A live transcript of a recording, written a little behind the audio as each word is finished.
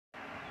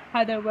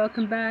Hi there,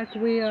 welcome back.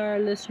 We are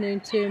listening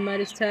to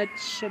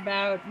Meidastouch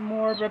about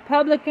more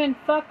Republican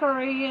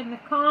fuckery in the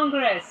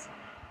Congress.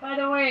 By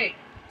the way,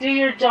 do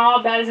your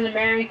job as an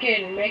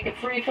American. Make a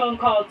free phone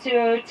call,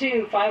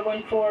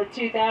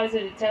 202-514-2000,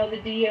 to tell the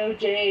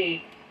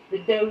DOJ, the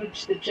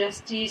Doge, the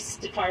Justice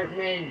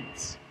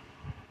Department.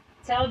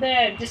 Tell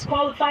them,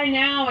 disqualify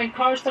now,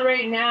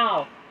 incarcerate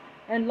now,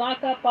 and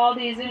lock up all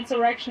these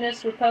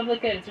insurrectionist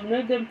Republicans.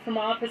 Remove them from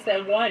office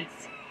at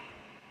once.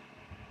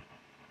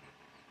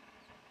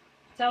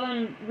 Tell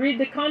them, read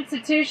the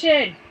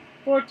Constitution,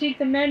 14th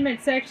Amendment,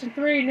 Section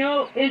 3,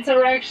 no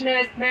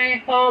insurrectionist may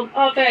hold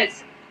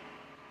office.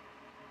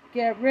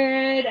 Get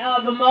rid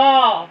of them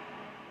all.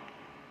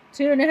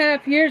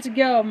 2.5 years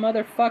ago,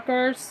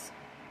 motherfuckers.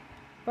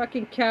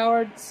 Fucking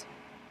cowards.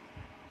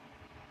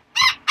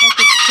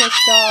 Fucking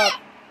pissed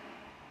off.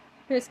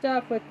 Pissed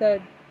off with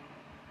the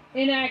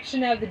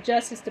inaction of the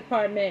Justice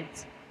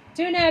Department.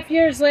 2.5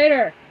 years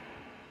later.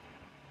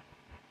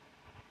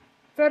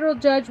 Federal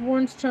judge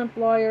warns Trump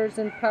lawyers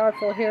in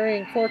powerful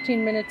hearing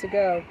 14 minutes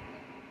ago.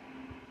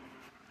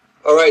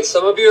 All right,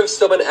 some of you have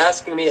still been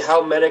asking me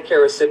how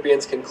Medicare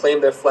recipients can claim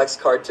their Flex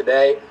card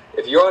today.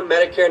 If you're on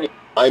Medicare...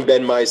 I'm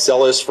Ben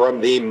Meiselas from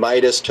the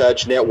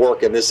Meidastouch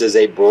Network, and this is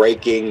a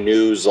breaking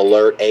news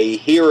alert. A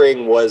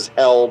hearing was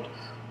held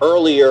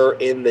earlier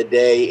in the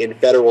day in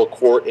federal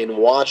court in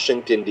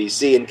Washington,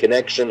 D.C. in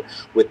connection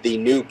with the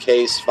new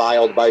case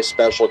filed by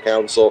special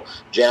counsel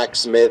Jack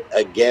Smith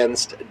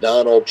against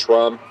Donald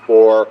Trump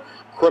for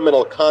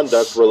criminal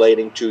conduct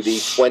relating to the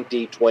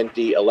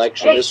 2020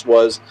 election. This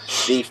was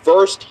the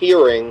first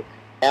hearing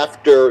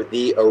after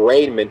the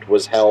arraignment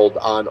was held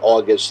on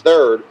August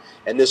 3rd,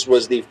 and this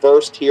was the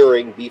first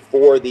hearing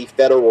before the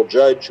federal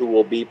judge who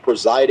will be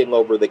presiding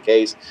over the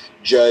case,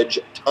 Judge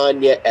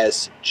Tanya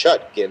S.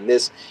 Chutkin.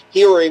 This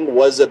hearing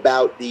was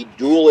about the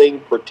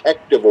dueling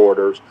protective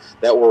orders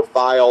that were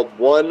filed,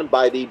 one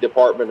by the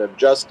Department of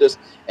Justice.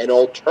 An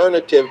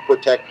alternative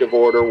protective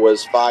order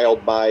was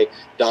filed by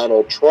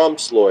Donald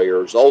Trump's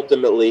lawyers.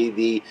 Ultimately,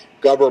 the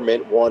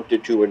government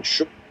wanted to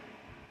ensure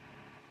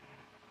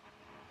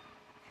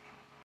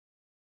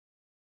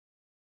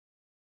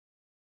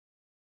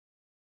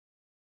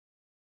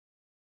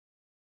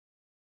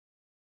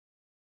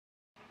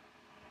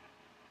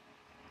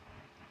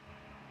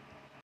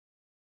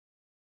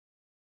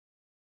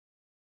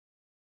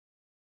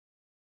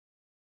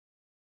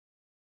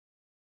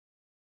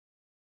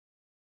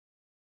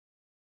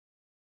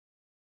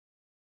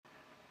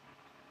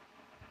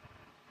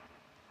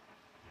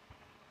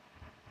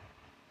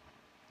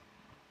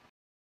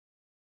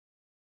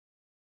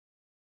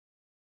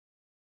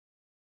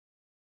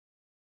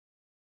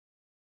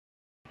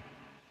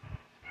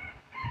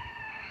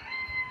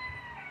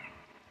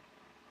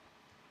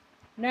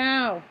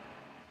Now.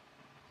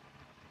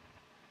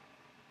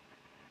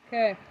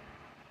 Okay.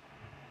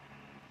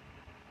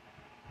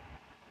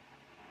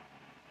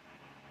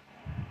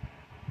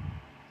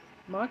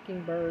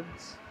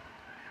 Mockingbirds.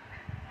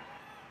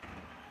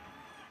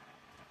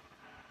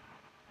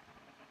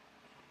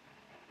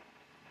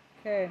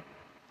 Okay.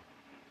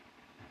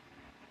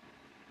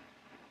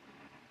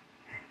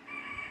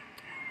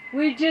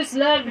 We just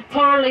love the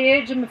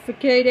poorly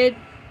agamificated.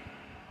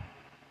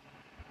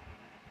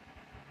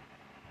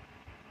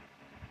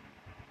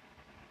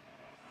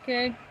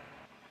 Okay.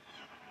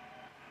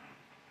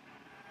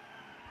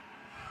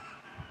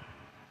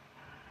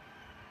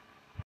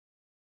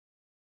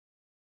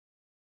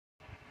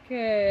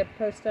 Okay,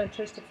 post on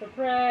Christopher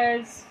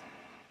Perez.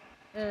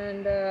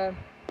 And,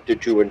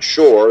 to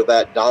ensure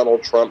that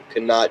Donald Trump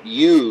cannot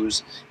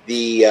use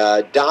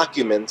the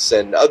documents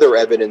and other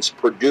evidence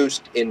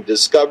produced in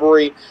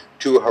discovery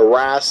to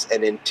harass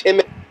and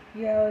intimidate.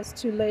 Yeah, it's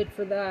too late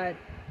for that.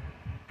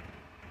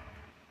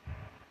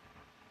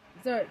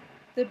 So,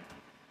 the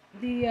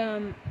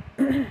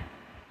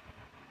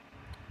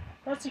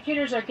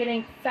prosecutors are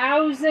getting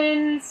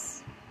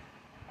thousands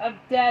of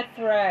death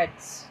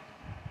threats.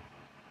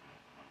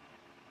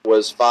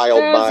 Was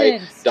filed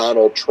by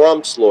Donald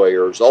Trump's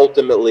lawyers.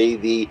 Ultimately,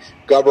 the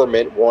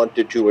government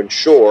wanted to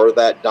ensure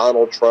that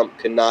Donald Trump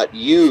cannot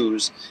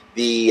use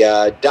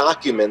the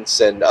documents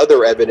and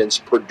other evidence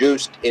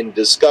produced in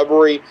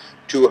discovery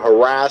to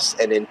harass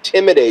and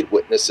intimidate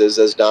witnesses,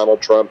 as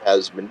Donald Trump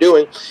has been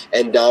doing.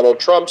 And Donald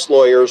Trump's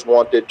lawyers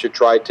wanted to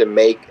try to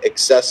make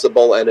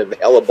accessible and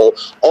available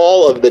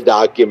all of the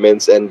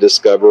documents and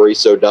discovery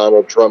so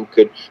Donald Trump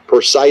could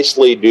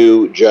precisely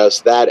do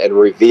just that and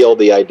reveal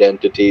the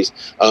identities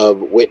of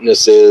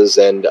witnesses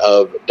and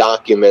of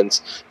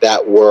documents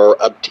that were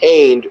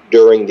obtained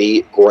during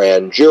the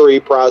grand jury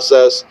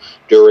process,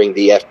 during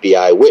the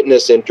FBI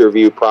witness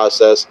interview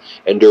process,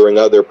 and during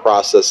other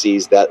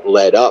processes that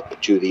led up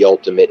to the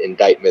ultimate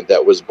indictment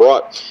that was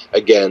brought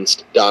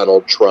against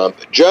Donald Trump.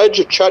 Judge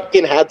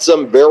Chutkin had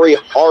some very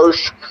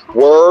harsh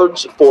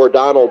words for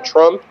Donald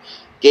Trump,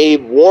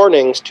 gave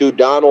warnings to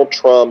Donald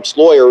Trump's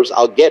lawyers.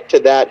 I'll get to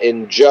that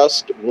in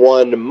just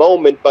one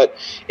moment. But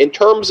in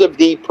terms of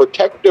the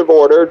protective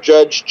order,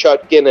 Judge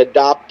Chutkan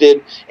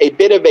adopted a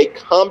bit of a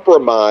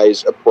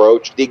compromise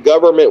approach. The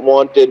government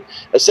wanted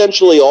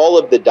essentially all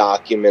of the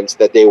documents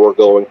that they were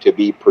going to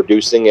be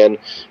producing. And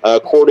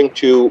according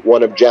to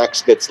one of Jack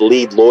Smith's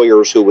lead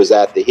lawyers who was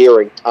at the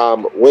hearing,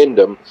 Tom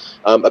Wyndham,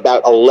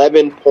 about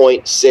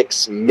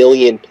 11.6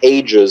 million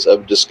pages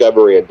of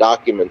discovery and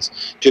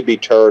documents to be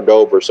turned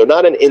over. So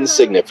not an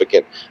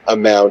insignificant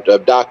amount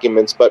of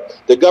documents,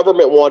 but the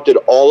government wanted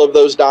all of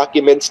those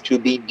documents to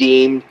be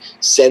deemed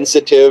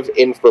sensitive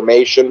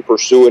information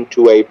pursuant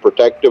to a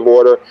protective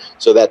order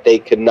so that they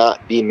could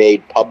not be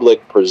made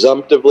public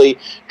presumptively.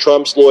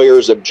 Trump's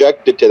lawyers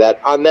objected to that.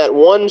 On that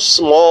one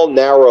small,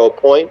 narrow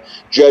point,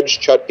 Judge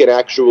Chutkan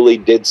actually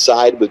did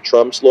side with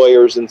Trump's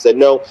lawyers and said,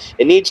 no,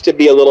 it needs to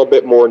be a little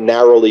bit more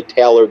narrowly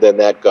tailored than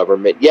that,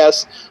 government.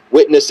 Yes,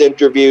 witness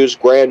interviews,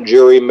 grand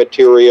jury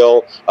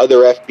material, other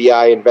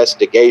FBI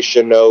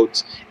investigation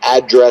notes,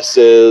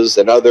 addresses,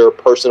 and other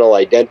personal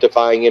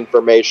identifying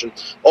information.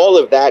 All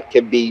of that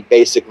can be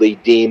basically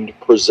deemed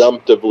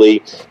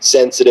presumptively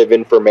sensitive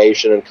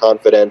information and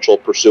confidential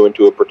pursuant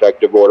to a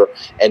protective order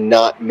and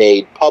not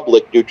made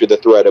public due to the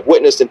threat of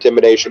witness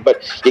intimidation.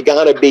 But you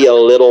got to be a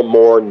little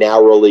more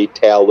narrowly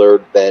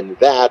tailored than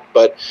that.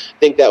 But I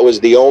think that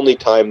was the only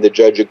time the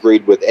judge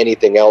agreed with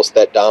anything else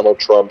that Donald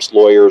Trump's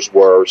lawyers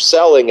were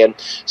selling. And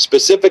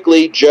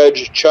specifically,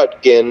 Judge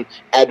Chutkan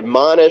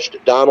admonished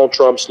Donald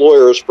Trump's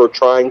lawyers for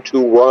trying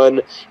to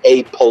run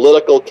a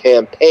political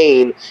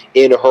campaign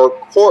in her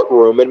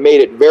courtroom and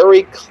made it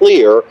very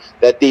clear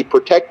that the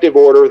protective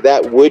order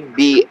that would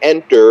be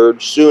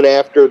entered soon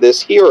after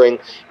this hearing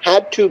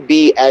had to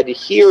be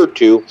adhered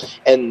to,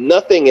 and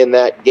nothing in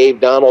that gave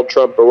Donald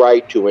Trump a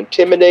right to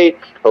intimidate,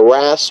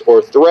 harass,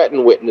 or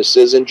threaten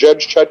witnesses. And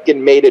Judge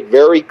Chutkan made it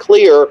very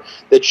clear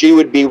that she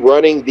would be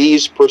running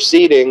these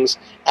proceedings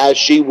as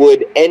she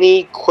would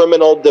any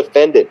criminal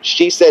defendant.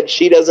 She said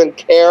she doesn't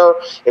care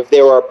if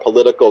there are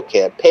political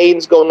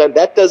campaigns going on.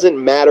 That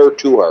doesn't matter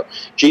to her.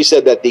 She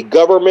said that the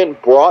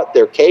government brought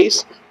their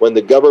case when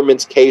the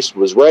government's case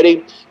was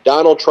ready.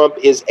 Donald Trump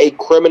is a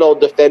criminal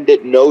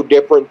defendant, no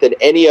different than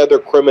any other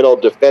criminal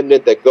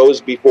defendant that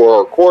goes before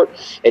our court,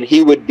 and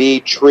he would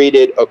be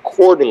treated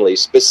accordingly.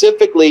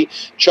 Specifically,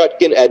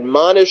 Chutkan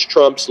admonished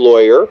Trump's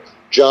lawyer,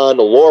 John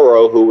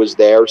Lauro, who was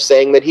there,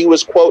 saying that he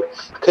was, quote,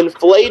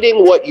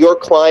 conflating what your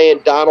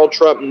client Donald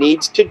Trump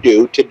needs to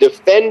do to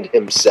defend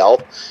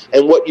himself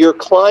and what your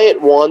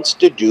client wants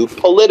to do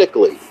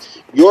politically.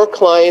 Your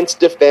client's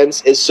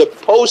defense is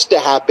supposed to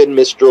happen,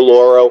 Mr.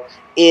 Lauro,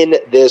 in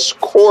this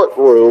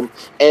courtroom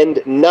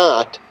and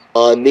not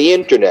on the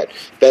internet.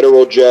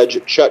 Federal Judge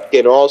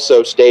Chutkan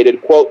also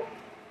stated, quote,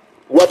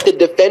 what the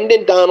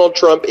defendant Donald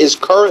Trump is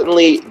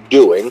currently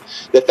doing,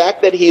 the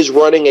fact that he's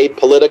running a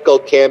political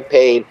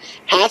campaign,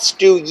 has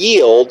to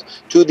yield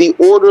to the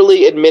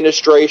orderly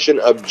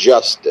administration of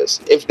justice.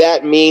 If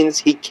that means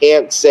he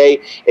can't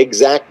say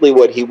exactly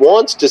what he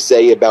wants to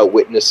say about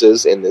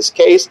witnesses in this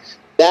case,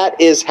 that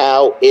is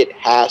how it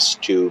has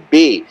to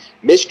be.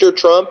 Mr.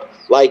 Trump,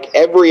 like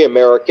every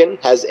American,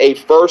 has a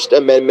First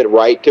Amendment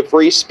right to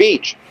free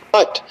speech,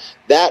 but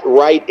that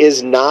right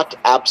is not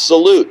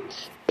absolute.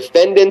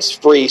 Defendant's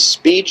free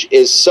speech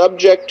is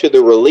subject to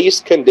the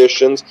release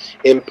conditions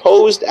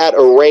imposed at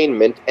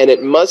arraignment, and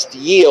it must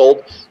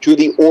yield to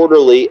the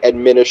orderly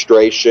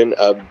administration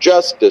of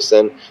justice.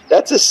 And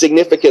that's a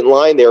significant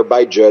line there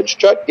by Judge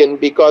Chutkan,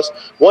 because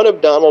one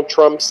of Donald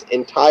Trump's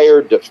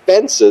entire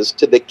defenses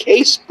to the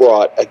case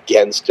brought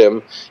against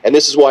him, and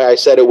this is why I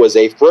said it was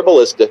a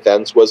frivolous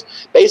defense, was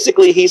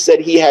basically he said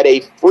he had a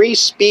free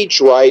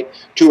speech right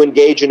to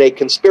engage in a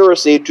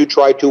conspiracy to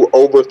try to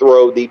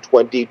overthrow the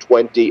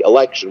 2020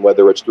 election,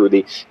 whether it's through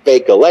the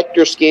fake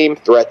elector scheme,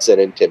 threats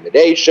and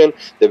intimidation,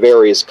 the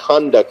various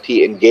conduct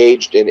he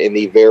engaged in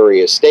the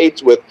various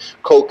states with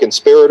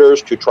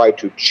co-conspirators to try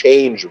to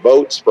change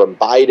votes from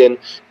Biden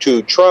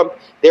to Trump.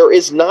 There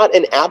is not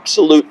an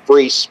absolute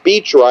free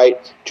speech right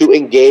to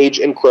engage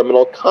in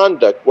criminal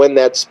conduct. When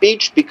that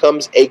speech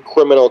becomes a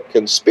criminal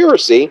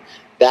conspiracy,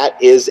 that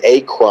is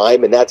a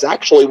crime, and that's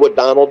actually what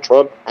Donald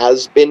Trump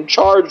has been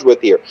charged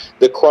with here.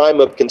 The crime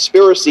of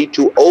conspiracy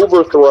to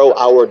overthrow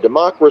our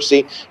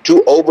democracy,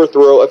 to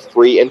overthrow a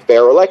free and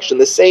fair election.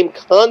 The same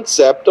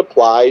concept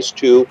applies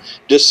to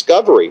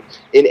discovery.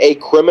 In a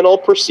criminal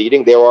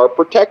proceeding, there are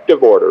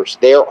protective orders.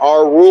 There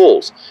are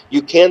rules.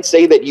 You can't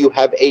say that you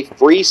have a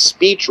free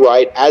speech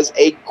right as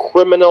a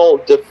criminal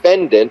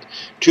defendant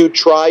to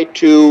try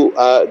to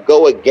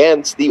go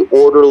against the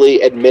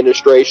orderly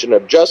administration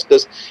of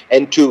justice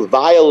and to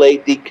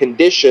violate the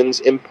conditions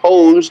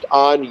imposed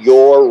on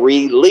your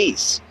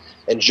release.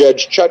 And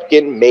Judge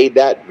Chutkan made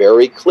that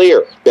very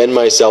clear. Ben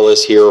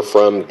Meiselas here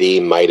from the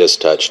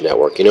Meidastouch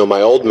Network. You know,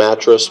 my old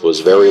mattress was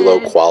very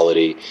low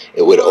quality.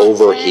 It would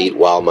overheat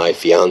while my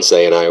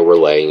fiance and I were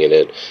laying in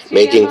it,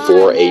 making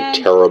for a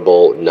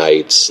terrible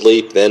night's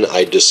sleep. Then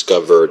I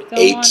discovered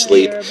 8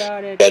 Sleep.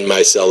 Ben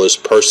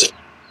Meiselas person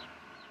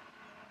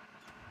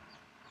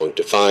going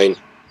to find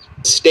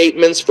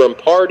statements from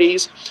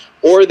parties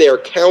or their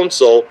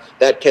counsel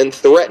that can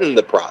threaten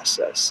the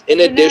process. In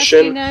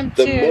addition,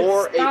 the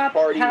more a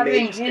party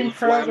makes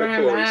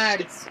inflammatory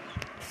ads.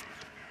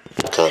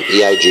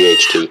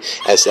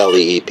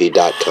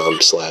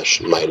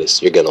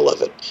 EIGHTSLEEP.com/Midas. You're going to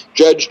love it.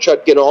 Judge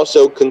Chutkan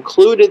also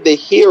concluded the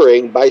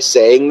hearing by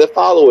saying the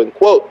following,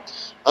 quote,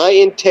 I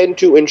intend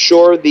to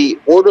ensure the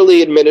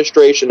orderly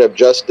administration of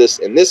justice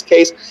in this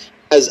case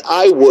as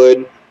I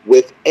would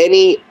with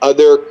any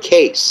other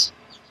case.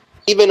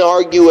 Even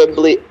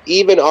arguably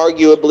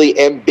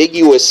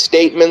ambiguous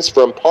statements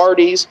from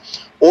parties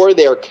or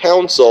their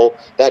counsel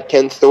that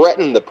can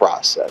threaten the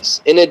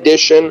process. In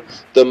addition,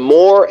 the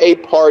more a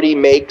party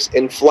makes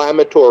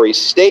inflammatory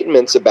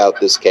statements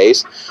about this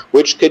case,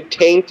 which could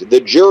taint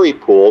the jury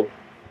pool,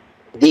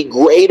 the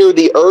greater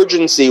the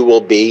urgency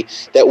will be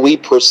that we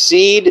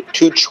proceed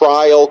to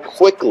trial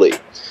quickly.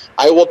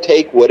 I will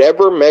take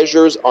whatever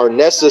measures are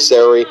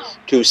necessary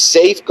to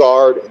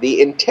safeguard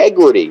the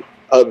integrity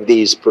of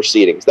these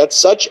proceedings. That's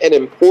such an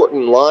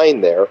important line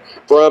there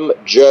from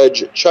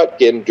Judge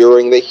Chutkan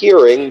during the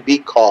hearing,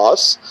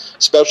 because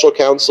Special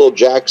Counsel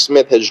Jack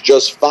Smith has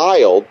just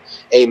filed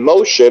a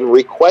motion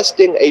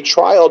requesting a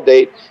trial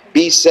date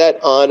be set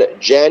on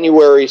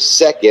January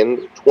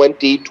 2nd,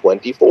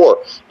 2024.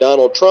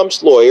 Donald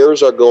Trump's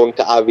lawyers are going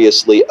to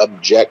obviously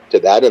object to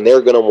that, and they're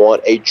going to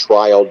want a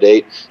trial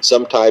date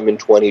sometime in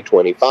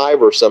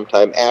 2025 or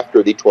sometime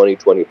after the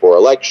 2024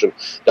 election.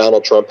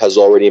 Donald Trump has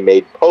already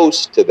made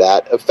posts to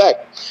that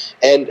effect.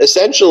 And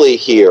essentially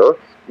here,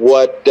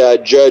 what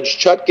Judge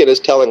Chutkan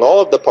is telling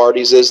all of the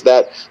parties is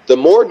that the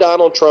more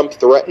Donald Trump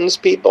threatens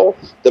people,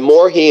 the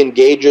more he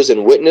engages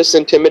in witness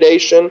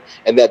intimidation,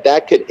 and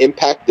that could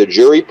impact the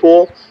jury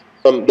pool.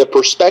 From the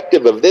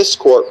perspective of this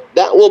court,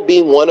 that will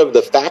be one of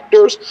the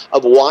factors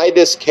of why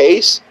this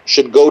case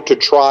should go to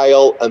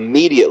trial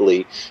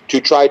immediately,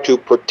 to try to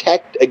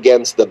protect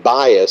against the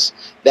bias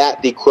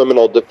that the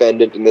criminal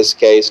defendant, in this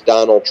case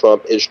Donald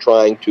Trump, is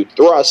trying to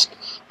thrust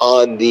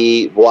on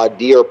the voir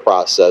dire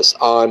process,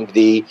 on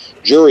the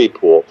jury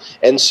pool.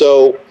 And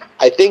so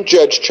I think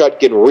Judge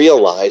Chutkan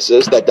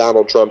realizes that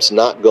Donald Trump's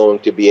not going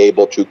to be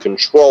able to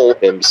control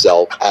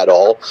himself at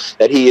all,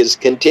 that he is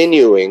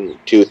continuing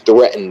to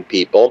threaten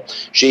people.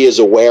 She is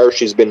aware,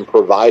 she's been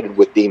provided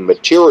with the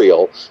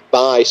material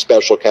by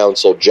Special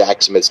Counsel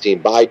Jack Smith's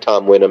team, by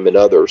Tom Winham and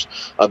others,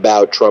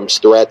 about Trump's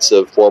threats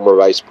of former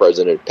Vice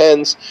President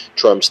Pence,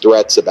 Trump's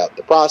threats about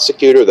the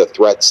prosecutor, the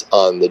threats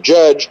on the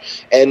judge,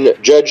 and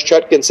Judge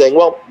Chutkan saying,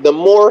 well, the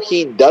more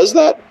he does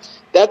that,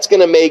 that's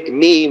going to make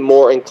me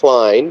more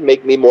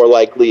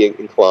likely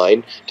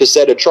inclined to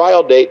set a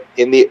trial date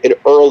in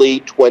early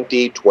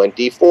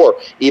 2024,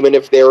 even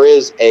if there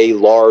is a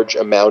large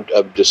amount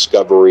of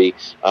discovery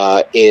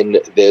in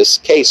this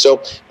case.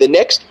 So the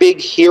next big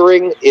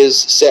hearing is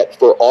set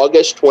for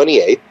August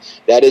 28th.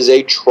 That is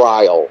a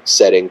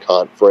trial-setting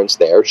conference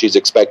there. She's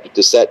expected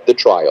to set the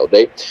trial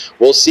date.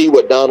 We'll see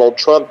what Donald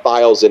Trump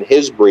files in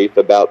his brief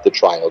about the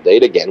trial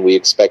date. Again, we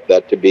expect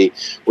that to be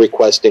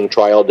requesting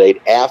trial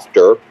date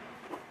after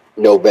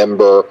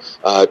November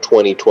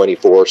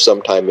 2024,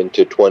 sometime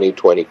into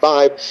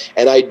 2025.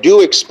 And I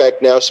do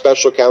expect now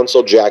Special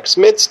Counsel Jack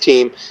Smith's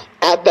team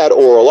at that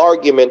oral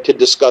argument to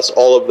discuss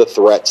all of the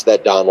threats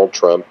that Donald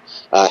Trump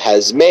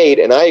has made.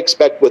 And I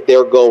expect what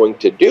they're going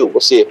to do,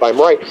 we'll see if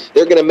I'm right,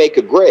 they're going to make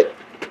a grid.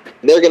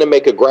 They're going to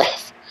make a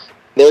graph.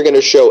 They're going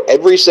to show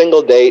every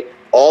single date,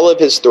 all of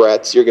his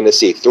threats. You're going to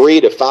see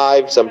 3 to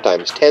 5,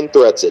 sometimes 10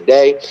 threats a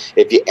day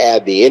if you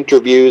add the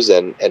interviews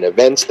and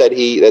events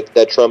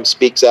that Trump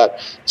speaks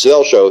at. So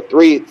they'll show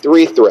 3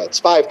 threats,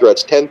 5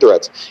 threats, 10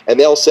 threats. And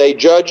they'll say,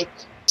 Judge,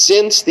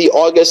 since the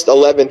August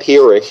 11th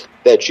hearing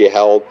that you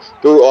held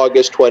through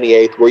August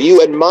 28th, where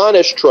you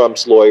admonished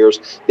Trump's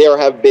lawyers, there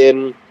have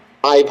been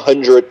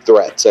 500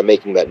 threats. I'm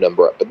making that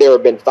number up, but there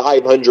have been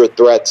 500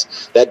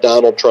 threats that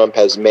Donald Trump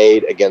has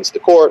made against the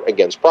court,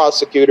 against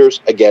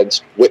prosecutors,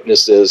 against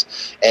witnesses.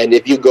 And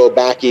if you go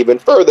back even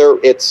further,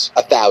 it's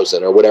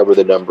 1,000 or whatever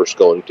the number's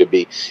going to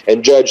be.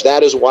 And Judge,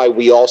 that is why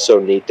we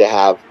also need to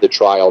have the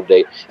trial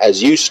date,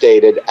 as you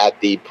stated at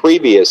the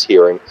previous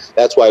hearing.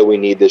 That's why we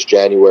need this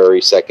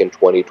January 2nd,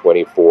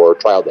 2024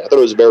 trial date. I thought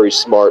it was very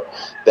smart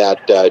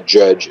that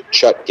Judge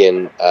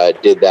Chutkan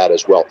did that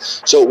as well.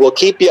 So we'll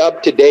keep you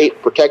up to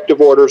date. Protective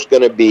order is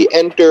going to be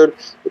entered.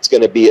 It's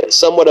going to be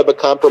somewhat of a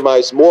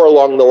compromise, more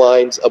along the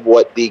lines of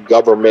what the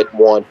government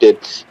wanted,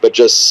 but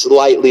just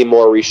slightly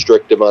more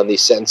restrictive on the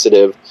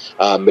sensitive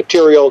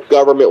material.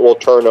 Government will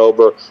turn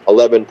over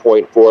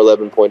 11.4,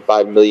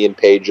 11.5 million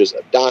pages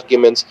of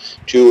documents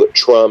to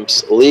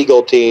Trump's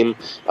legal team,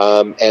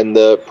 and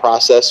the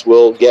process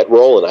will get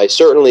rolling. I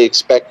certainly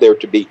expect there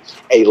to be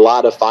a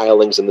lot of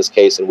filings in this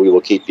case, and we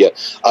will keep you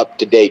up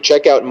to date.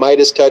 Check out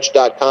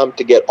Meidastouch.com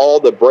to get all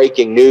the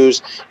breaking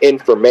news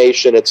information.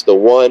 It's the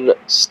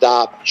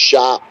one-stop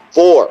shop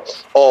for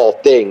all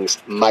things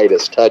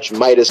Meidastouch.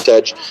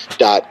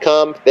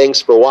 Meidastouch.com.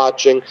 Thanks for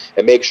watching,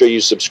 and make sure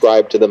you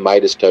subscribe to the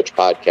Meidastouch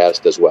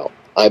podcast as well.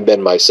 I'm Ben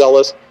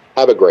Meiselas.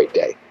 Have a great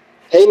day.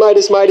 Hey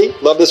Midas Mighty,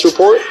 love this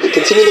report?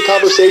 Continue the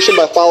conversation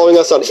by following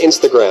us on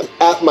Instagram,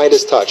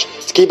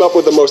 @Meidastouch, to keep up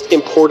with the most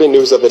important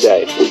news of the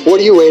day.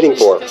 What are you waiting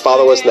for?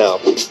 Follow us now.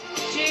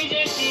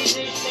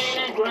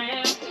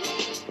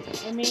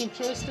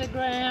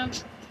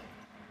 Instagram.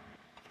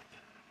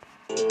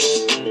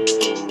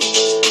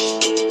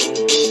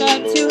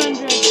 Got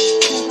 200.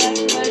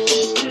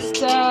 Congratulations.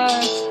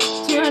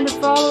 Just 200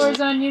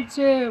 followers on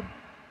YouTube.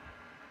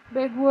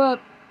 Big whoop.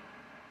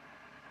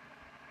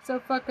 So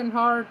fucking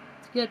hard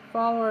to get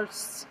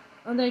followers.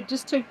 And they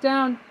just took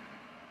down,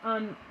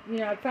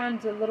 I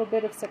found a little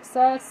bit of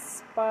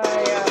success by,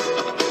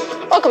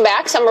 Welcome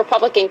back. Some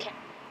Republican...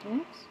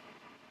 Oops.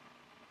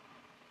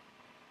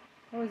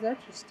 What was that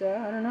just,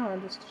 I don't know, I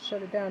just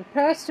shut it down.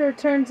 Pastor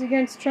turns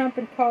against Trump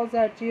and calls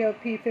out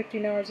GOP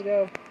 15 hours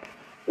ago.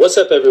 What's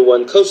up,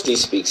 everyone? Coach D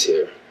speaks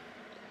here.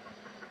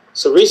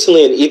 So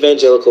recently, an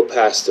evangelical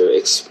pastor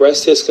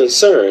expressed his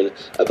concern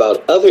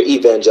about other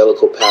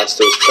evangelical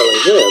pastors telling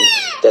him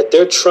that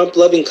their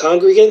Trump-loving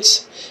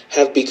congregants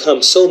have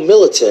become so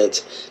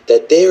militant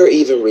that they are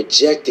even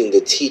rejecting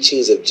the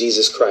teachings of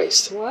Jesus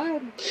Christ.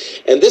 What?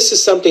 And this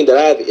is something that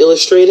I have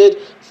illustrated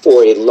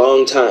for a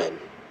long time.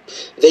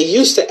 They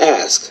used to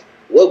ask,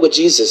 what would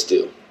Jesus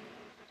do?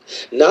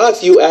 Now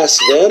if you ask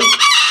them,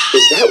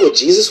 is that what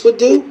Jesus would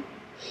do?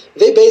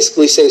 They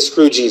basically say,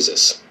 screw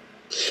Jesus.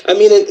 I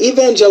mean, an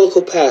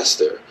evangelical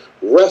pastor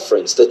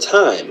referenced the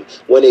time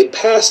when a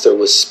pastor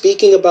was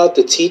speaking about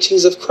the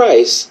teachings of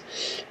Christ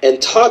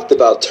and talked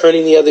about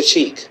turning the other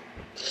cheek.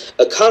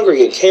 A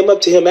congregant came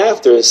up to him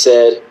after and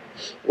said,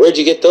 where'd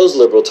you get those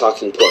liberal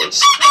talking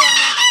points?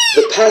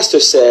 The pastor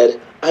said,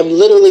 I'm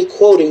literally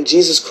quoting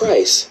Jesus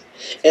Christ.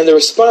 And the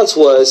response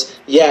was,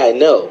 yeah, I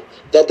know.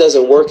 That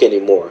doesn't work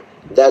anymore.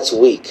 That's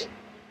weak.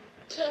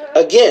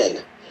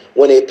 Again,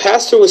 when a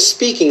pastor was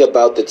speaking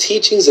about the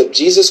teachings of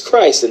Jesus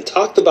Christ and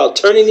talked about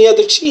turning the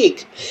other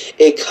cheek,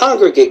 a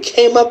congregant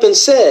came up and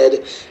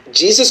said,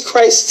 Jesus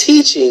Christ's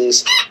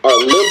teachings are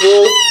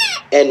liberal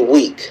and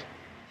weak.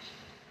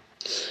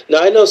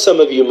 Now, I know some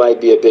of you might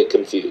be a bit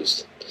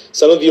confused.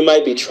 Some of you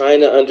might be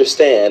trying to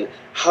understand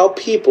how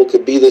people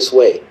could be this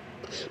way.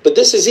 But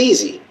this is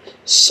easy.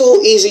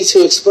 So easy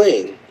to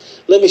explain.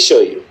 Let me show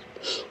you.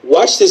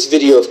 Watch this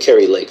video of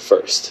Kari Lake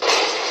first.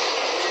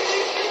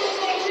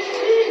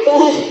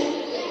 But,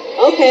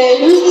 okay,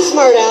 who's the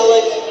smart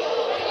aleck?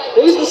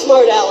 Who's the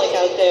smart aleck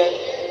out there?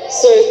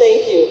 Sir,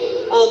 thank you.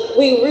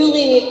 We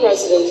really need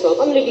President Trump.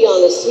 I'm going to be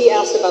honest. He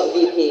asked about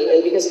VP,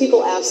 and because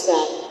people ask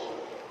that,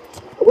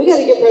 we got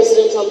to get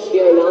President Trump to be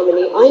our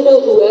nominee. I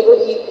know whoever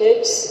he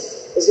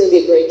picks is going to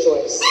be a great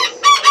choice.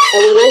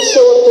 And when I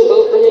show up to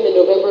vote for him in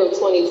November of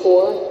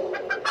 24,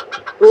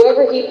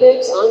 whoever he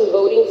picks, I'm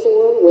voting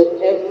for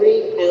with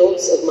every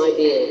ounce of my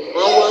being.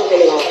 I want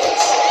him in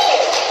office.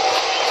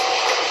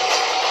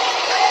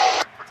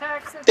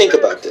 Think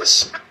about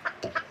this.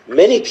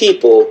 Many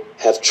people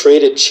have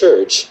traded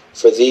church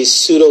for these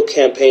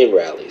pseudo-campaign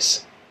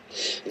rallies.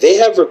 They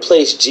have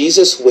replaced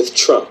Jesus with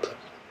Trump.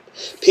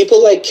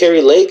 People like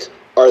Kari Lake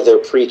are their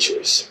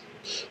preachers.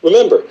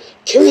 Remember,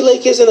 Kari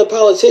Lake isn't a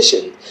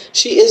politician.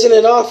 She isn't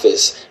in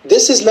office.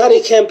 This is not a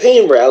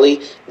campaign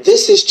rally.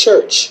 This is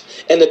church.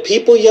 And the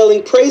people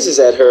yelling praises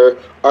at her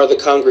are the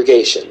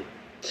congregation.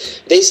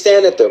 They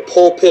stand at their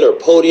pulpit or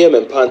podium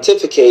and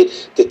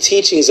pontificate the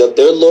teachings of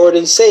their Lord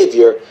and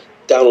Savior,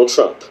 Donald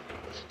Trump.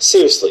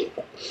 Seriously,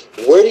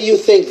 where do you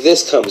think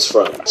this comes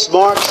from?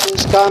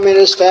 Marxists,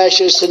 communists,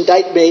 fascists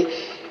indict me.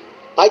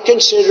 I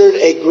consider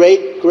it a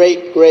great,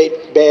 great,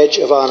 great badge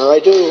of honor. I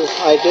do.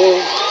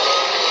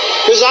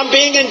 Because I'm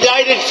being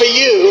indicted for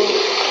you.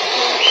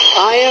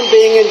 I am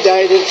being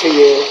indicted for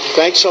you.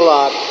 Thanks a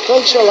lot.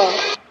 Thanks a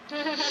lot.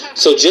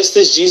 So just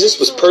as Jesus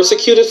was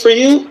persecuted for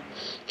you,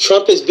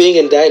 Trump is being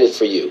indicted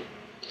for you.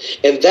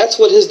 And that's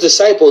what his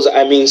disciples,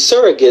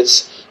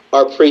 surrogates,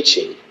 are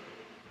preaching.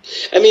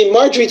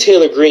 Marjorie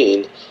Taylor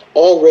Greene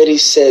already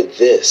said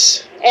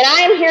this. And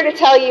I am here to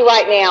tell you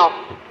right now,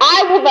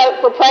 I will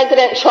vote for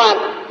President Trump,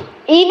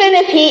 even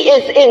if he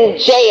is in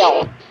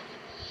jail.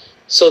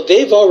 So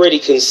they've already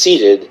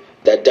conceded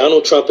that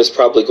Donald Trump is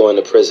probably going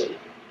to prison,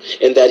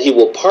 and that he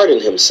will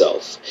pardon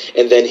himself.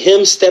 And then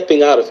him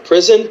stepping out of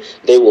prison,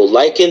 they will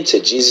liken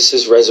to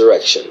Jesus'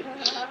 resurrection.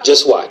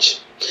 Just watch.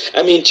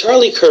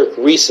 Charlie Kirk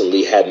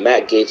recently had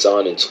Matt Gaetz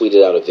on and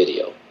tweeted out a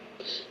video.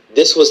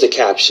 This was the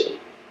caption.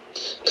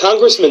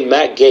 Congressman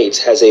Matt Gaetz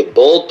has a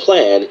bold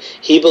plan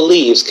he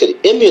believes could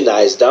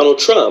immunize Donald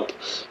Trump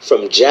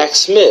from Jack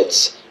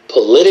Smith's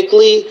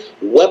politically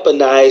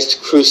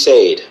weaponized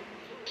crusade.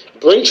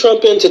 Bring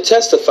Trump in to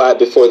testify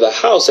before the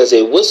House as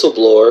a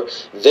whistleblower,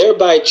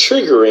 thereby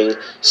triggering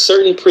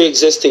certain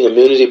pre-existing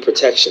immunity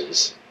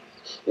protections.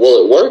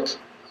 Will it work?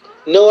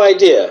 No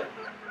idea.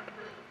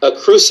 A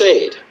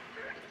crusade.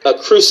 A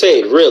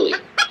crusade, really.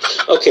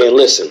 Okay, and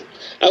listen.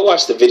 I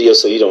watched the video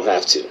so you don't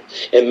have to.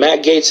 And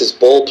Matt Gaetz'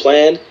 bold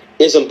plan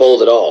isn't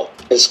bold at all.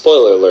 And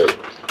spoiler alert,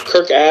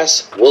 Kirk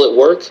asks, will it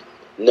work?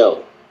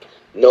 No.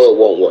 No, it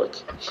won't work.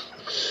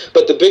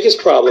 But the biggest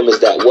problem is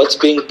that what's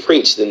being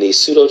preached in these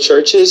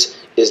pseudo-churches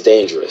is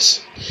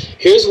dangerous.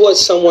 Here's what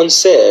someone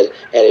said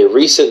at a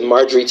recent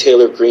Marjorie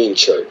Taylor Greene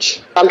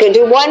church. I'm going to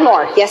do one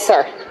more. Yes,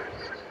 sir.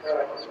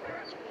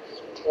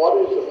 What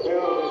is the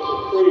penalty for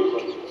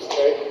treason?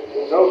 Okay?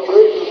 We know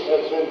treason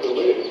has been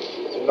committed,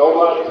 and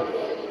nobody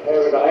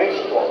has to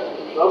answer for it.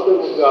 Something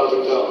has got to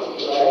be done.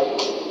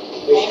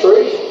 It's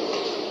treason.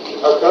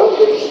 Our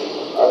country,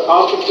 our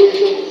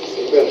Constitution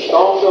has been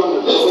stormed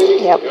under the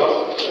sea. Yep.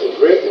 It's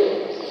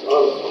written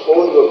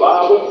according to the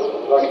Bible.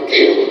 Like you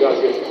said, we've got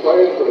to get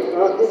prepared for the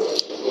country.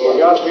 We've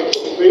got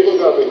people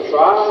got to be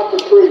tried for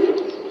treason.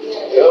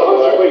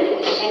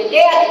 And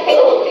death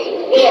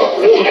penalty. Yes.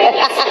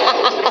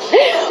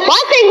 Well,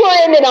 I think we're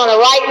ending on a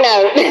right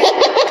note.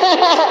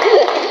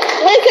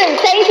 Listen,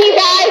 thank you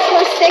guys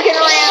for sticking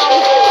around.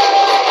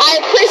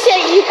 I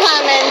appreciate you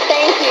coming.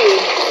 Thank you.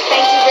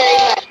 Thank you very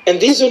much. And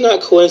these are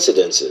not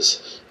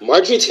coincidences.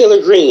 Marjorie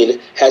Taylor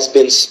Greene has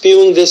been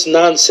spewing this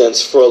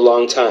nonsense for a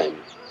long time.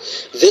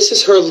 This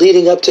is her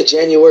leading up to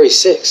January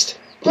 6th.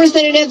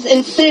 Representatives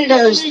and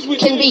senators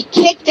can be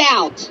kicked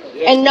out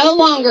and no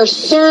longer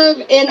serve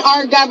in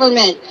our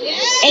government.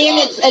 And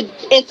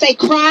it's a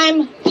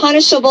crime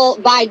punishable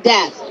by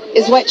death,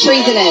 is what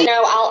treason is.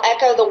 I'll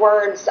echo the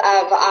words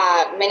of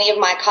many of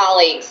my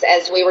colleagues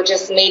as we were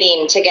just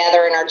meeting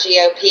together in our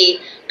GOP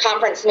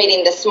conference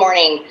meeting this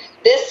morning.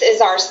 This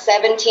is our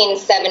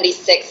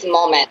 1776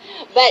 moment.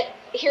 But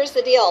here's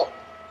the deal.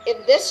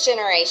 If this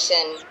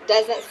generation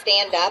doesn't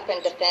stand up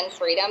and defend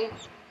freedom,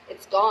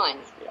 it's gone.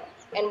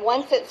 And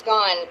once it's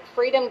gone,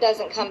 freedom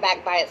doesn't come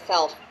back by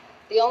itself.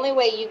 The only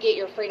way you get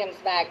your freedoms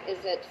back is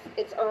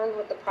it's earned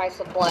with the price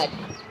of blood.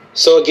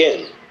 So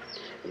again,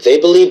 they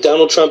believe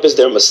Donald Trump is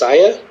their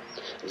Messiah,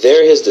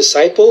 they're his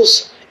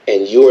disciples,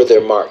 and you are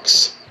their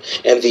marks.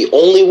 And the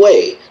only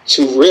way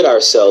to rid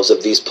ourselves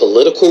of these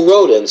political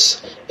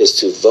rodents is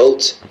to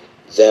vote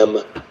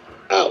them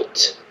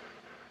out.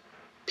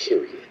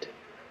 Period.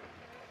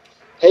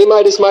 Hey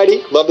Midas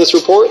Mighty, love this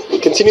report?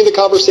 Continue the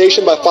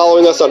conversation by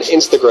following us on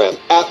Instagram,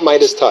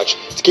 @Meidastouch,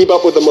 to keep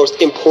up with the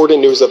most important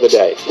news of the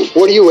day.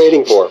 What are you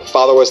waiting for?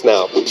 Follow us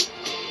now.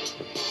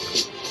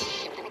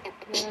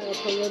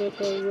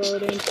 Political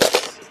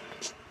rodents.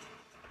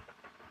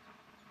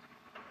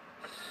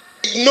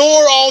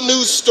 Ignore all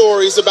news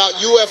stories about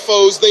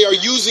UFOs. They are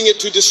using it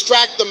to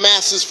distract the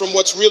masses from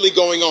what's really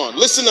going on.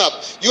 Listen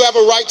up. You have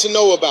a right to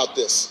know about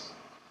this.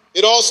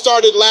 It all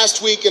started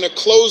last week in a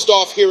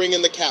closed-off hearing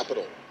in the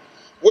Capitol.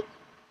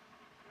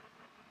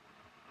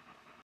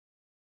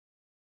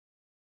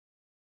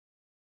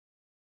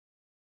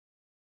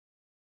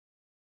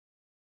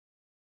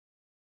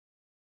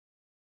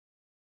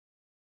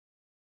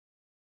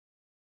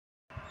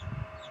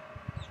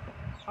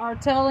 Are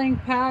telling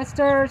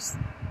pastors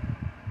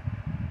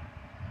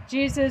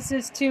Jesus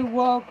is too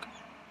woke.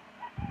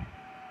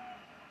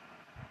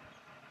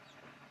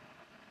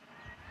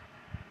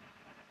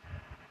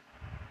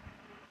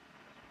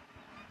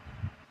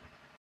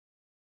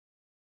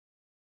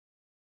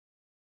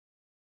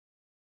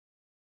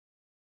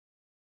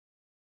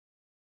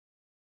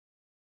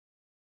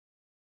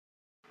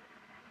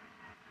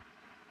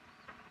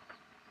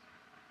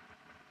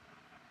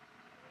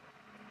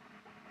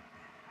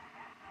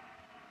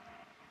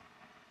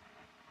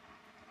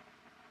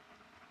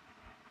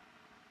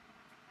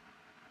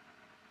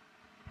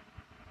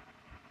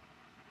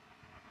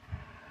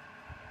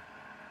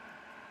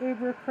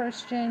 Uber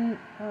Christian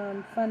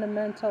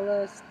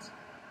fundamentalists,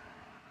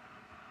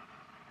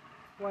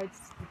 white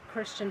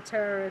Christian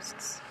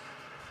terrorists.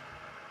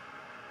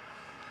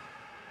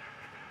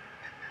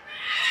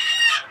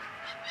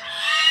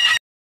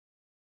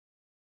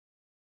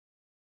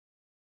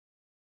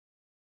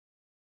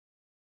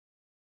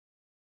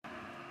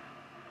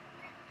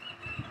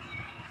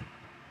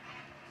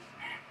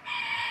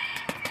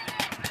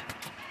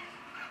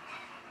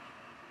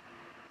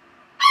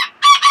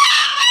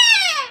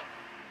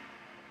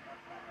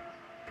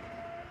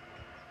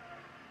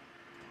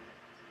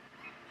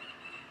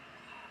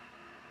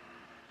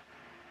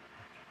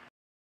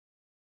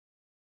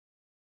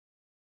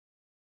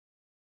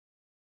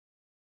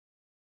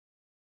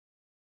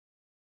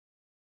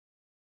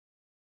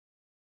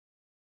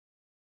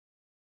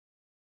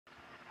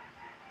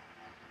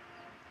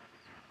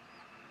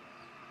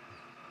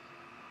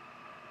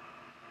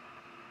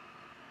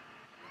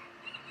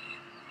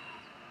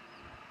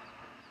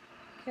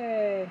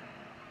 Okay.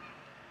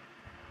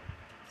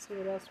 Let's see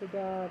what else we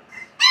got.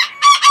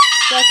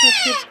 Jackson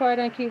keeps quiet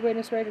on key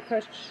witness ready to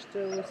crush.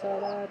 Still, we saw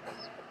that.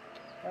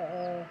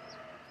 Uh-oh.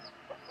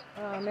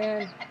 Oh,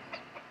 man.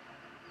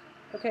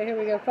 Okay, here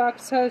we go.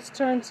 Fox host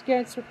turns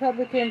against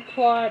Republican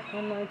plot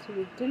online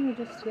TV. Didn't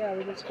we just... Yeah,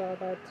 we just saw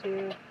that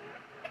too.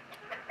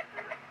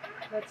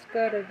 Let's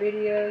go to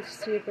videos,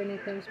 see if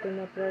anything's been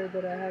uploaded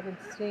that I haven't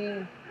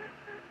seen.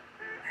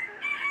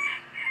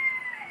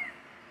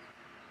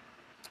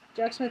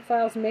 Jack Smith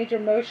files major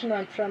motion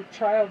on Trump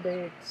trial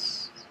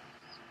dates.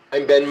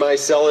 I'm Ben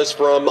Meiselas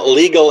from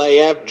Legal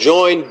AF,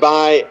 joined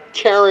by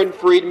Karen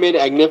Friedman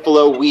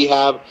Agnifilo. We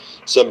have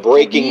some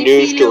breaking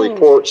news to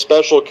report.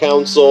 Special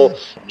counsel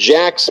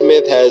Jack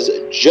Smith has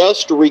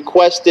just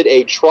requested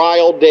a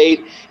trial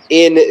date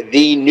in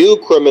the new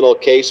criminal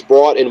case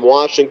brought in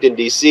Washington,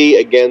 D.C.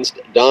 against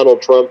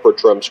Donald Trump for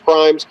Trump's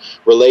crimes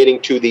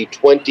relating to the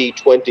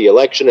 2020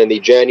 election and the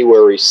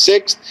January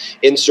 6th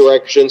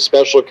insurrection.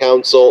 Special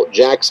counsel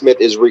Jack Smith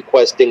is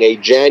requesting a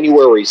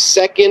January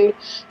 2nd,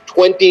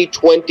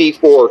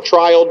 2024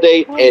 trial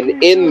date,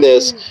 and in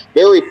this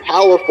very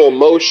powerful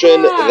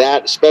motion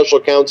that special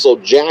counsel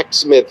Jack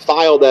Smith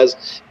filed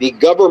as the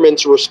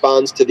government's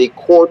response to the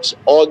court's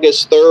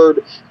August 3rd,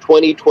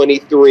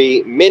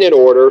 2023 minute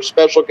order,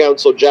 special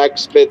counsel Jack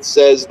Smith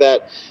says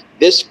that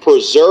this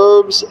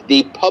preserves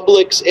the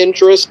public's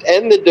interest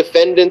and the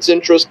defendant's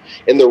interest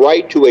in the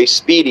right to a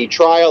speedy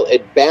trial.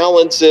 It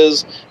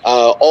balances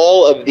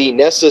all of the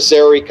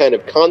necessary kind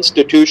of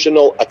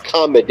constitutional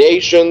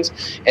accommodations.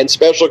 And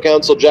special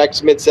counsel Jack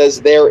Smith says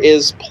there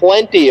is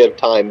plenty of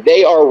time.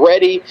 They are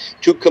ready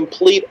to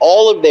complete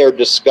all of their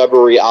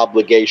discovery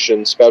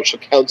obligations, special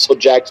counsel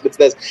Jack Smith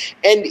says,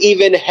 and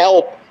even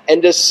help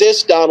and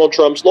assist Donald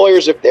Trump's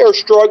lawyers if they're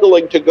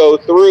struggling to go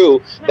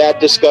through that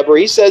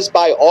discovery. He says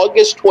by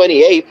August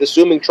 28th,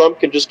 assuming Trump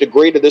can just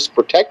agree to this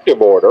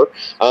protective order,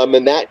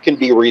 and that can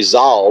be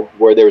resolved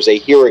where there's a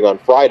hearing on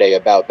Friday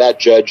about that.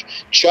 Judge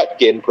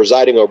Chutkin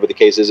presiding over the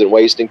case isn't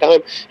wasting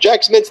time.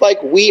 Jack Smith's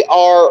like, we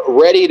are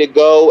ready to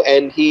go,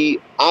 and he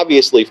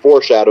obviously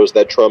foreshadows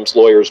that Trump's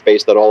lawyers,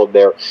 based on all of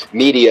their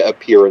media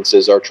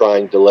appearances, are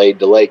trying to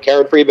delay.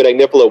 Karen Friedman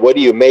Agnifilo, what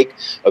do you make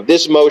of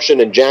this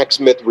motion and Jack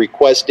Smith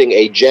requesting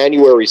a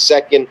January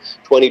 2nd,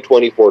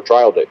 2024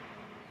 trial date?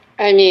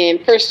 I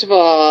mean, first of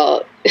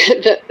all,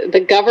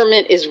 the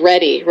government is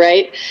ready,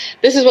 right?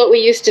 This is what we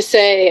used to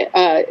say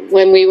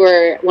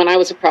when I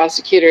was a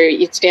prosecutor.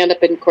 You'd stand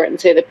up in court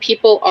and say, the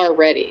people are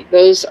ready.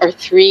 Those are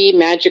three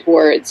magic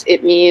words.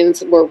 It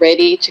means we're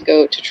ready to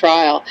go to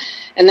trial.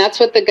 And that's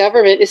what the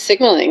government is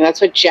signaling.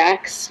 That's what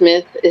Jack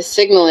Smith is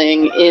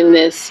signaling in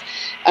this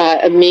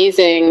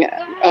amazing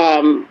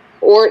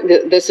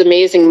this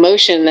amazing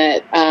motion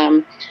that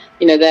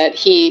that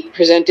he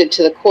presented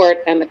to the court,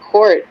 and the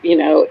court,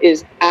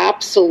 is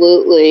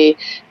absolutely,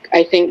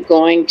 I think,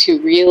 going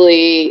to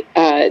really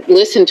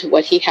listen to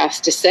what he has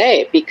to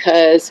say,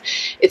 because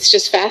it's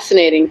just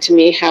fascinating to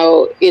me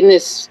how in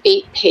this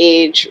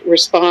 8-page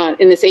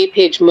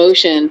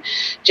motion,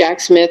 Jack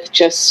Smith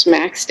just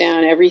smacks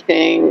down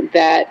everything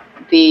that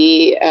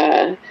the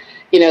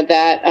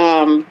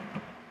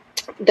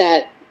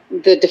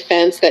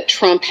defense, that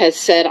Trump has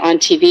said on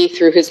TV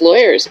through his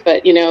lawyers.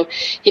 But,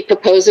 he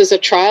proposes a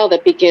trial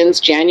that begins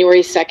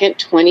January 2nd,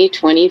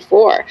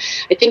 2024.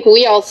 I think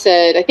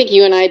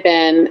you and I,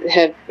 Ben,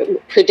 have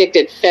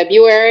predicted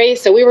February.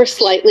 So we were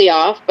slightly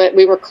off, but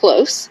we were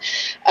close.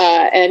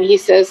 And he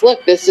says,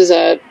 look, this is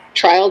a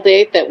trial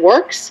date that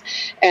works,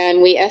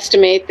 and we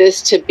estimate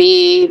this to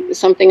be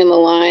something in the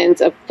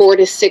lines of 4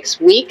 to 6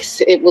 weeks.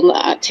 It will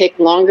not take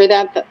longer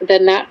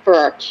than that for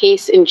our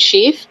case in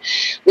chief,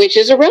 which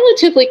is a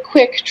relatively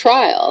quick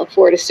trial,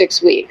 4 to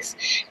 6 weeks.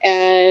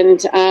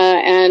 And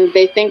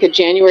they think a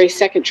January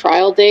 2nd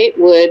trial date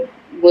would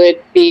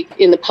be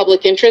in the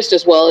public interest,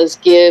 as well as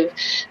give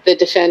the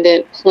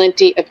defendant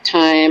plenty of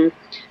time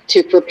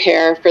to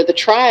prepare for the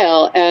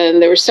trial.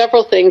 And there were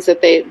several things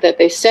that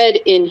they said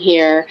in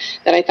here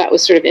that I thought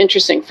was sort of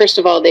interesting. First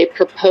of all, they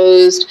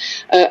proposed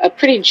a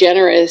pretty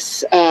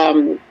generous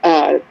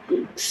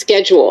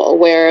schedule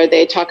where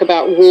they talk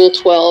about Rule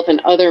 12 and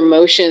other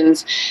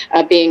motions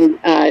happening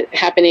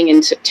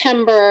in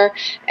September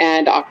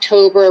and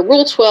October.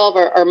 Rule 12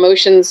 are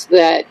motions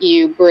that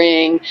you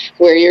bring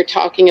where you're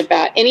talking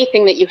about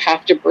anything that you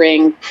have to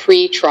bring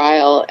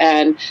pre-trial,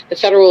 and the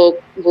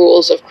federal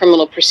rules of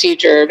criminal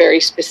procedure are very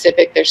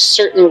specific. There's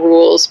certain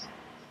rules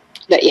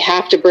that you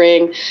have to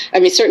bring,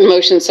 certain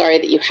motions,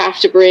 that you have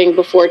to bring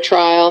before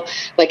trial,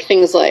 like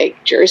things like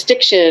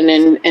jurisdiction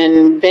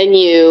and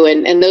venue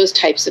and those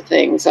types of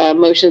things,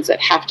 motions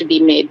that have to be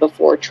made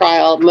before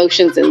trial,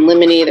 motions in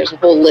limine, there's a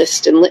whole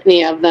list and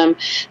litany of them.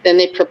 Then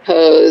they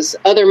propose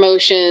other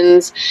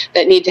motions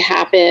that need to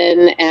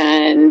happen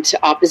and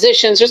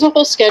oppositions. There's a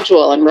whole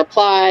schedule and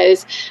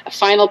replies, a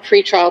final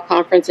pretrial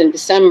conference in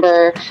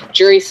December,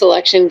 jury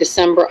selection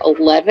December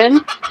 11,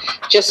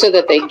 just so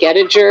that they get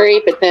a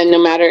jury, but then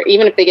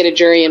even if they get a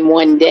jury in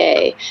 1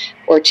 day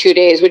or 2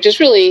 days, which is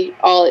really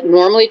all it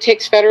normally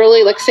takes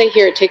federally. Let's say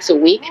here it takes a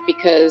week,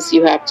 because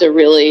you have to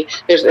really,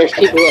 there's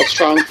people who have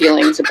strong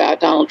feelings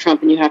about Donald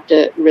Trump, and you have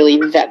to really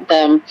vet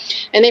them.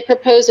 And they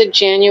propose a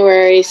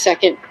January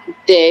 2nd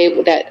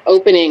day that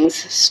openings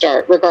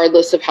start,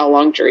 regardless of how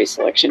long jury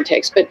selection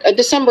takes. But a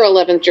December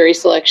 11th jury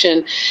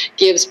selection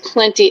gives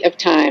plenty of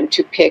time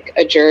to pick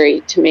a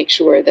jury to make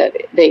sure that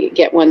they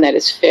get one that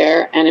is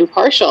fair and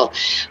impartial.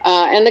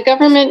 And the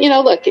government,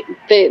 look,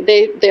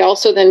 they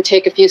also then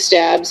take a few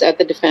stabs at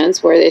the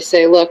defense, where they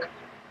say, look,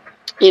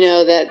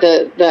 that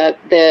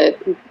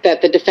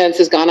the defense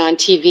has gone on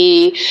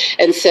TV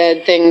and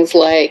said things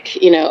like,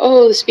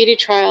 oh, the Speedy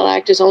Trial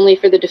Act is only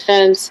for the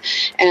defense,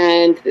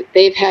 and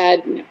they've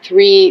had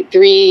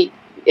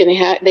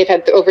they've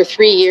had over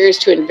 3 years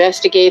to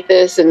investigate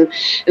this, and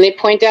they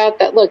point out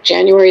that, look,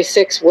 January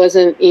 6th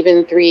wasn't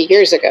even 3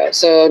 years ago,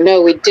 so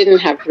no, we didn't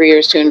have 3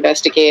 years to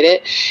investigate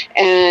it.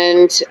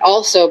 And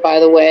also, by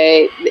the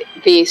way,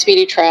 the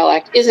Speedy Trial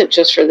Act isn't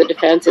just for the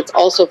defense, it's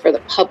also for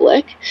the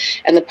public,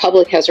 and the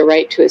public has a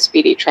right to a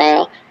speedy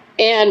trial.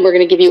 And we're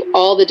going to give you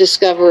all the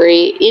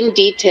discovery in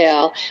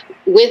detail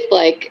with,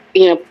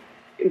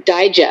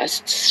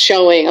 digests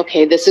showing,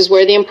 okay, this is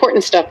where the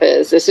important stuff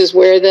is. This is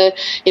where the,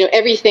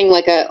 everything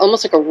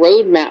almost like a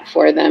roadmap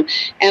for them.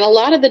 And a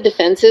lot of the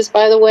defenses,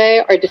 by the way,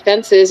 are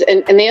defenses.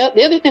 And the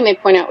other thing they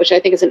point out, which I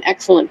think is an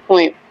excellent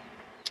point,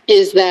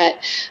 is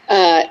that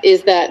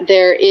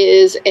there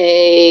is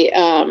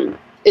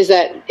is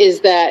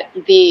that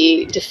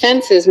the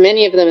defenses,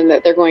 many of them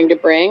that they're going to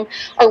bring,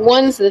 are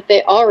ones that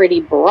they already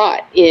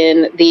brought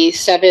in the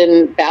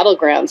 7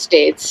 battleground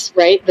states,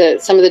 right?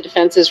 Some of the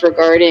defenses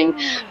regarding,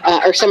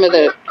 or some of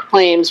the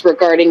claims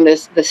regarding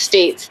the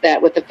states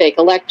that with the fake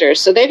electors.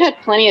 So they've had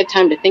plenty of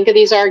time to think of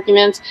these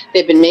arguments.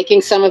 They've been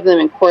making some of them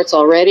in courts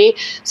already.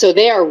 So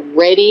they are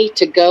ready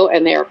to go,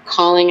 and they are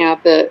calling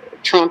out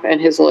Trump and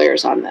his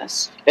lawyers on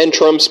this. And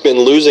Trump's been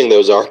losing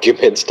those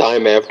arguments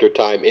time after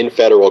time in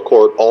federal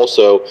court,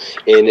 also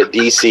in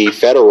D.C.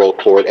 federal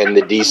court and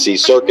the D.C.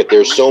 circuit.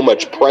 There's so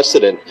much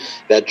precedent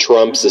that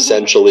Trump's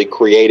essentially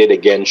created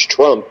against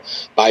Trump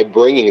by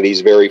bringing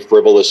these very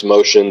frivolous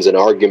motions and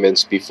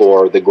arguments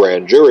before the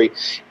grand jury.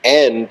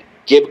 And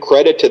give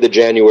credit to the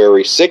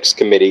January 6th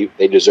committee.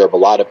 They deserve a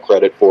lot of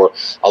credit for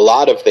a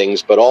lot of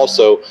things, but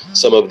also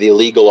some of the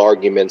legal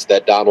arguments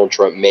that Donald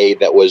Trump made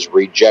that was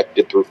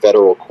rejected through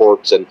federal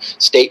courts and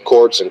state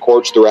courts and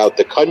courts throughout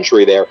the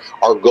country there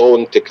are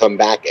going to come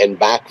back and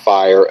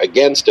backfire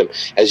against him.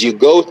 As you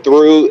go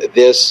through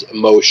this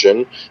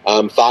motion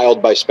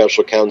filed by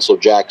Special Counsel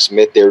Jack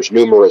Smith, there's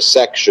numerous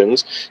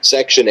sections.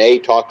 Section A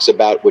talks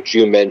about what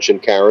you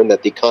mentioned, Karen,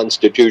 that the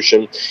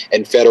Constitution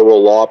and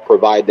federal law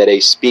provide that a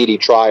speedy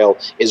trial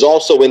is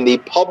also in the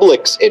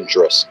public's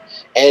interest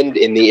and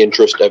in the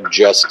interest of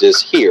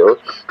justice here.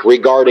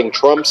 Regarding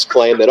Trump's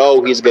claim that,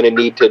 he's going to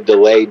need to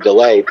delay,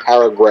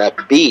 paragraph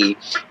B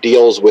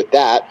deals with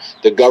that.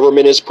 The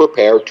government is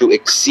prepared to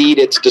exceed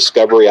its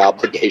discovery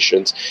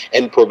obligations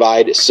and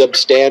provide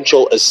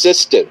substantial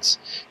assistance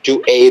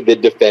to aid the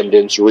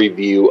defendant's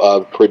review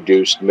of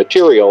produced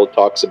material. It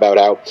talks about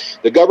how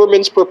the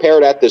government's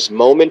prepared at this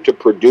moment to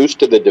produce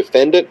to the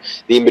defendant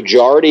the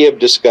majority of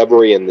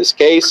discovery in this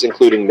case,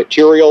 including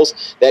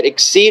materials that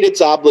exceed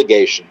its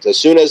obligations. As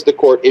soon as the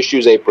court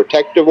issues a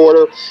protective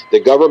order, the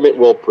government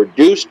will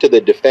produce to the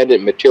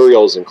defendant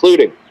materials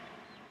including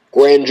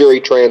grand jury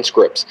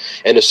transcripts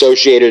and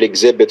associated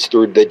exhibits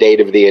through the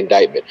date of the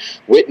indictment,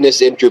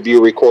 witness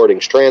interview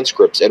recordings,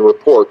 transcripts, and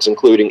reports,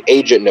 including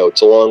agent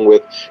notes, along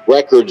with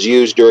records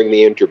used during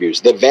the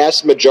interviews. The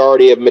vast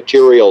majority of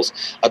materials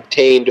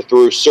obtained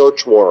through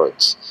search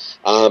warrants.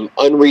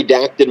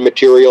 Unredacted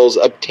materials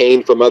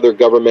obtained from other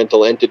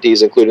governmental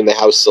entities, including the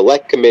House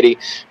Select Committee,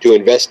 to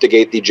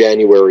investigate the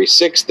January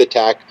 6th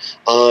attack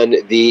on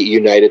the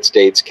United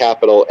States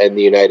Capitol and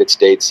the United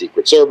States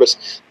Secret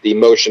Service. The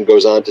motion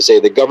goes on to say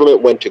the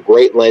government went to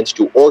great lengths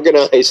to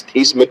organize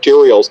these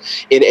materials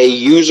in a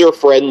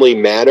user-friendly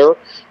manner,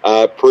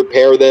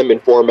 prepare them in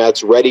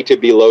formats ready to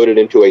be loaded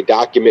into a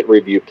document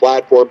review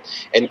platform,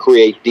 and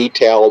create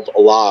detailed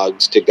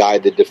logs to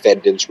guide the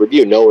defendant's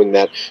review, knowing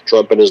that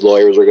Trump and his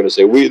lawyers are going to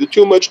say,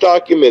 too much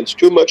documents,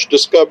 too much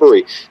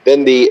discovery.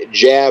 Then the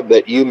jab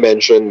that you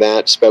mentioned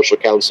that Special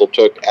Counsel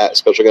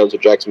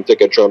Jackson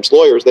took at Trump's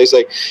lawyers, they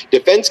say,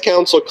 defense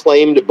counsel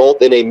claimed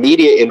both in a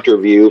media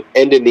interview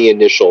and in the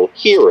initial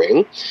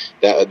hearing,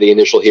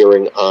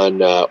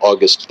 on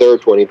August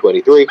 3rd,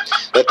 2023,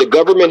 that the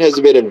government has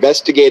been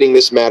investigating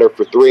this matter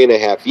for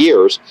 3.5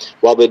 years,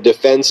 while the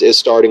defense is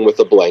starting with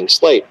a blank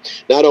slate.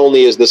 Not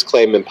only is this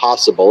claim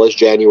impossible, as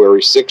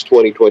January 6,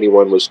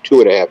 2021 was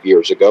 2.5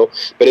 years ago,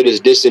 but it is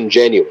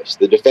disingenuous.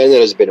 The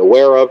defendant has been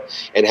aware of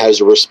and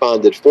has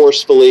responded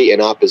forcefully in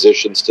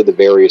oppositions to the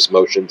various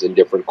motions in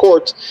different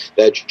courts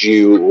that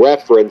you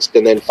referenced.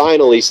 And then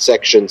finally,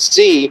 Section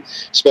C,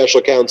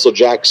 Special Counsel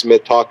Jack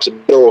Smith talks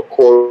about federal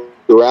court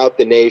throughout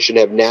the nation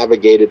have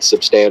navigated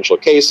substantial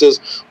cases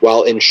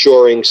while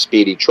ensuring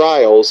speedy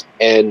trials.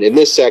 And in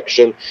this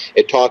section,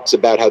 it talks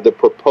about how the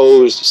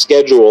proposed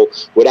schedule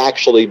would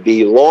actually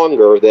be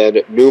longer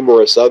than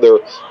numerous other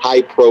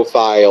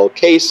high-profile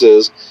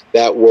cases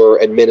that were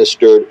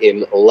administered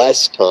in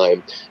less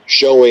time.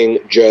 showing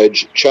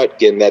Judge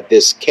Chutkan that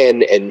this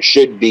can and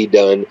should be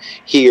done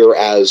here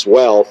as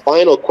well.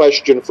 Final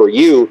question for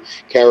you,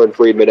 Karen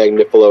Friedman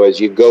Agnifilo, as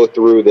you go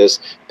through this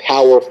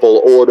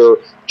powerful order.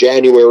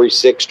 January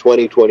 6,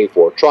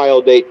 2024.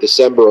 Trial date,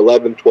 December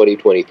 11,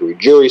 2023.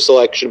 Jury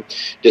selection,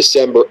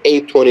 December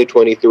 8,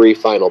 2023.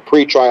 Final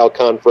pretrial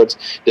conference,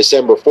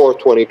 December 4,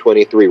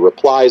 2023.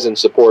 Replies in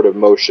support of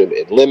motion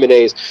in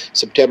limines,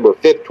 September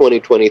 5,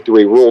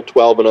 2023. Rule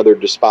 12 and other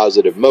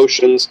dispositive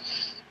motions.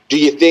 Do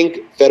you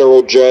think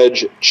federal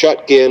judge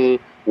Chutkan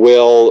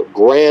will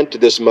grant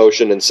this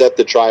motion and set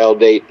the trial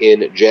date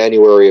in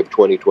January of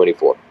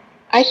 2024?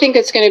 I think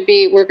it's going to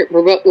be, we're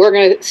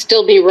going to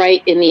still be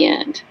right in the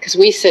end, because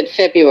we said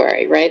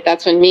February, right?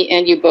 That's when me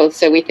and you both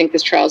said we think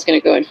this trial is going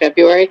to go in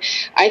February.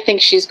 I think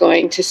she's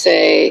going to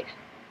say,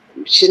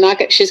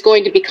 she's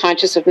going to be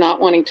conscious of not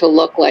wanting to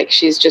look like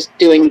she's just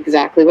doing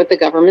exactly what the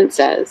government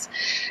says.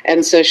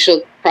 And so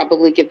she'll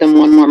probably give them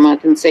one more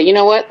month and say, you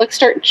know what, let's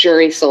start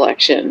jury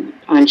selection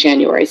on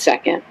January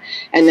 2nd,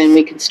 and then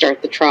we can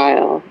start the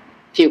trial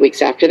few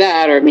weeks after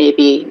that, or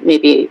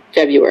maybe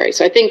February.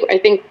 So I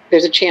think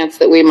there's a chance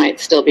that we might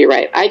still be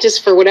right. I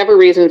just, for whatever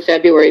reason,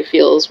 February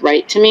feels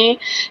right to me,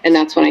 and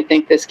that's when I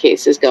think this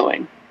case is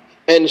going.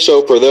 And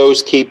so for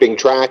those keeping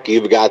track,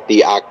 you've got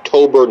the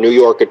October New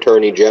York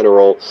Attorney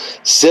General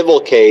civil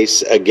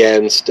case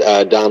against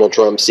Donald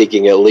Trump,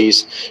 seeking at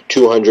least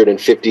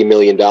 $250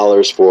 million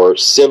for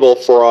civil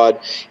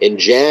fraud. In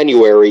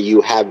January,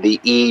 you have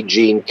the E.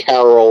 Jean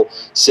Carroll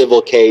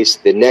civil case,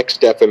 the next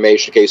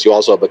defamation case. You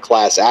also have a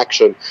class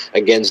action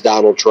against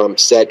Donald Trump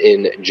set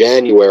in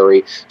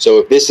January. So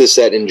if this is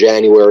set in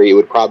January, it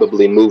would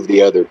probably move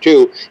the other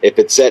two. If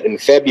it's set in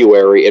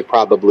February, it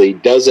probably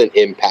doesn't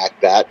impact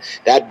that.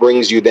 That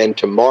brings you then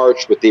to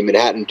March with the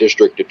Manhattan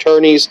District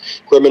Attorney's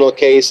criminal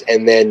case,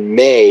 and then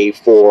May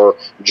for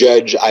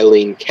Judge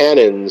Eileen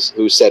Cannon's,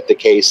 who set the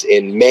case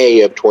in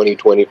May of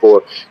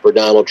 2024 for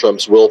Donald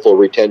Trump's willful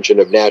retention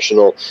of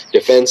national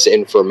defense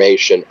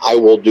information. I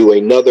will do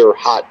another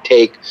hot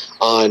take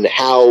on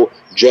how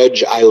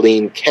Judge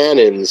Eileen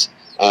Cannon's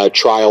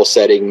trial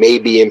setting may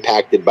be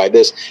impacted by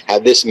this, how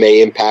this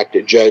may impact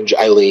Judge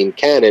Eileen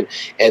Cannon.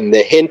 And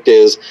the hint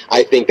is,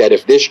 I think that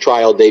if this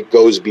trial date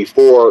goes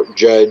before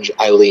Judge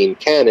Eileen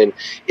Cannon,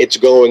 it's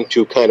going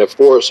to kind of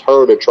force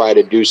her to try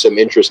to do some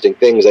interesting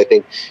things. I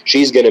think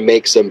she's going to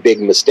make some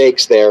big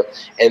mistakes there.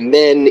 And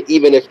then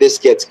even if this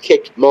gets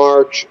kicked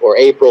March or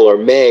April or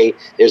May,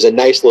 there's a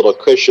nice little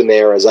cushion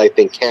there, as I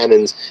think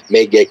Cannon's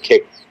may get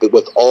kicked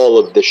with all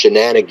of the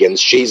shenanigans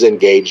she's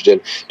engaged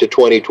in to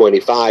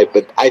 2025.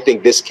 But I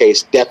think this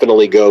case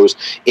definitely goes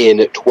in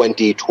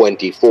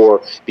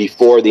 2024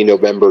 before the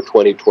November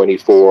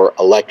 2024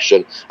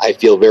 election. I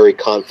feel very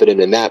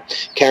confident in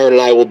that. Karen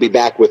and I will be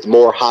back with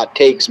more hot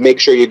takes. Make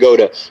sure you go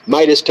to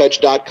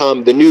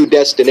Meidastouch.com, the new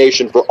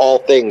destination for all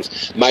things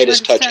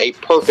Meidastouch, a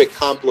perfect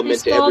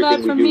complement to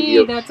everything we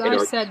do here.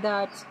 I said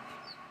that.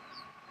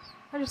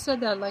 I just said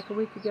that like a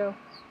week ago.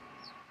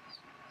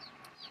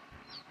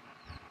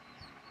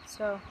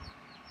 So,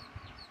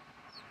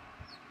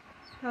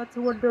 that's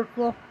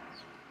wonderful.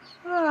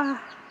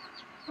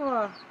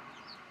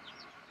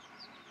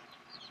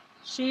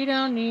 She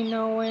don't need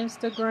no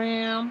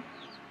Instagram.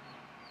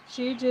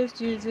 She just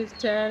uses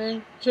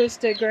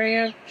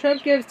Instagram.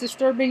 Trump gives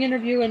disturbing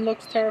interview and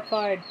looks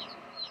terrified.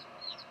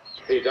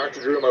 Hey,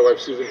 Dr. Drew and my wife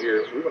Susan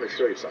here. We want to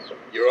show you something.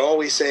 You're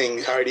always saying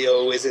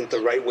cardio isn't the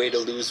right way to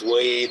lose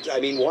weight. I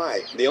mean, why?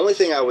 The only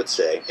thing I would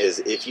say is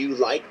if you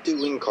like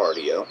doing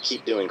cardio,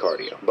 keep doing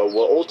cardio. But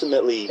what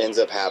ultimately ends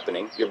up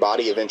happening, your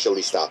body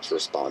eventually stops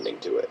responding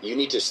to it. You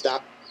need to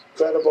stop.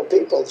 Incredible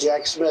people.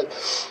 Jack Smith,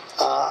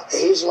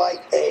 he's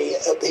like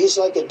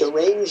a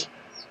deranged.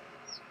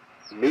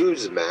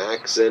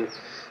 Newsmax and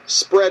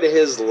spread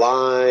his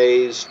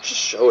lies, just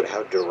showed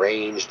how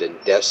deranged and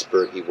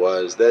desperate he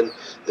was. Then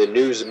the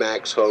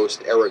Newsmax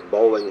host, Eric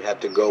Bolling,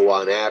 had to go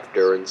on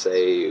after and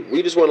say,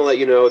 we just want to let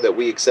you know that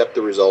we accept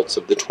the results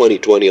of the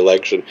 2020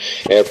 election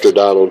after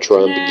Donald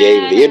Trump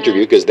gave the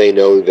interview, because they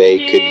know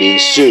they could be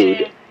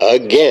sued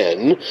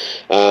again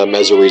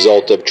as a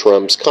result of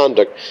Trump's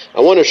conduct.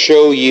 I want to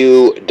show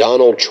you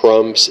Donald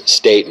Trump's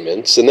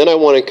statements, and then I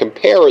want to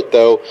compare it,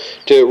 though,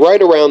 to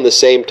right around the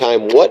same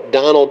time what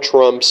Donald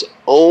Trump's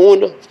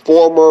own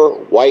former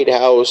White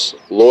House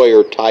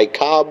lawyer Ty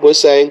Cobb was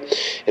saying,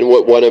 and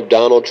what one of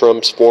Donald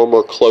Trump's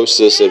former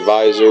closest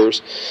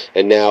advisors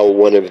and now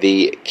one of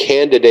the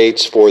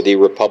candidates for the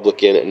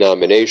Republican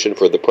nomination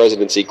for the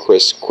presidency,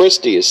 Chris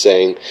Christie, is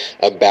saying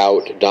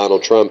about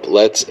Donald Trump.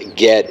 Let's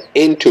get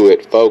into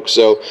it, folks.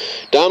 So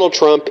Donald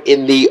Trump,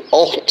 in the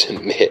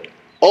ultimate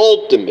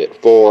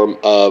form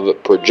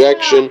of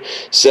projection,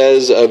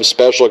 says of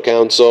special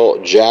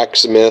counsel Jack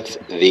Smith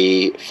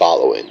the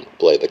following.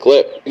 Play the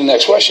clip. The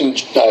next question,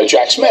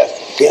 Jack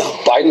Smith. Yeah.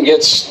 Biden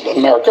gets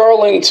Merrick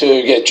Garland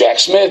to get Jack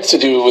Smith to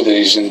do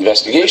these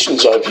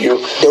investigations of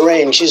you.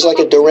 Deranged. He's like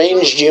a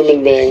deranged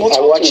human being. I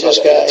watch this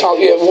guy.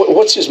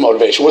 What's his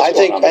motivation? I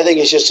think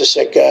he's just a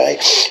sick guy.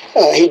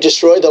 He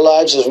destroyed the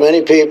lives of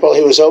many people.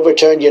 He was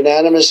overturned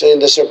unanimously in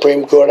the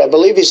Supreme Court. I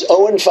believe he's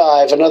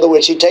 0-5. In other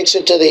words, he takes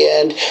it to the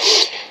end.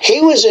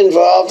 He was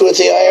involved with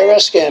the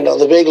IRS scandal,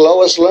 the big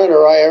Lois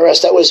Lerner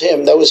IRS. That was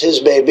him. That was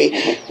his baby,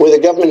 where the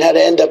government had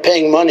to end up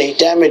paying money,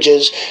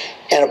 damages,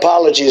 and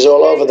apologies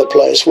all over the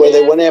place, where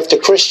they went after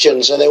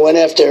Christians and they went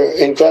after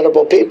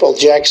incredible people.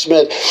 Jack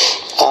Smith,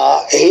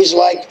 he's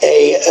like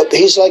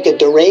a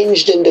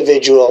deranged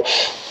individual.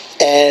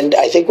 And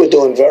I think we're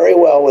doing very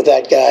well with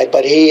that guy,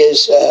 but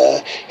he's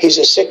a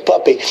sick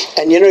puppy.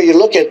 And you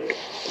look at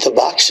the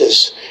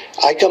boxes.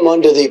 I come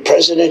under the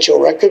Presidential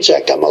Records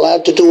Act. I'm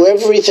allowed to do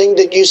everything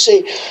that you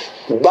see.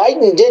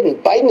 Biden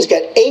didn't. Biden's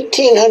got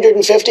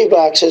 1,850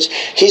 boxes.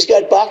 He's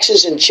got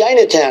boxes in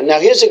Chinatown. Now,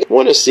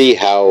 Want to see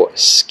how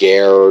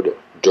scared,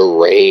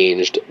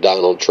 deranged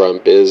Donald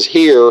Trump is?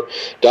 Here,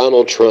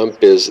 Donald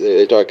Trump is,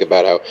 they talk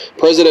about how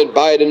President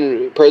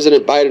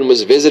Biden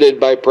was visited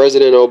by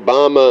President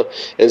Obama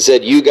and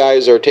said, you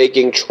guys are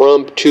taking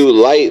Trump too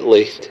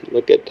lightly.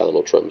 Look at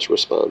Donald Trump's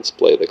response.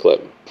 Play the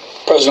clip.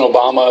 President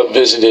Obama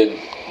visited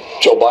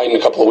Joe Biden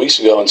a couple of weeks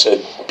ago and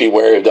said, be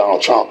wary of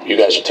Donald Trump. You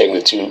guys are taking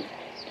it too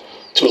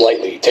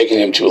lightly, taking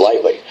him too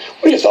lightly.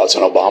 What are your thoughts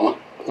on Obama?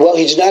 Well,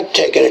 he's not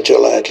taking it too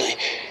lightly.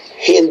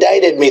 He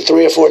indicted me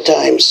 3 or 4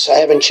 times. I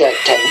haven't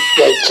checked.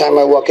 By the time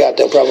I walk out,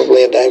 they'll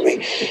probably indict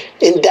me.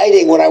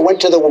 Indicting, when I went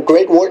to the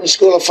Great Wharton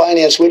School of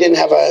Finance, we didn't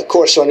have a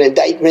course on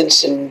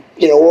indictments and,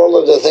 all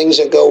of the things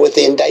that go with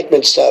the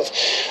indictment stuff.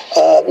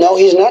 No,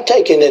 he's not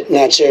taking it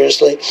not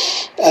seriously.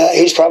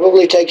 He's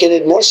probably taking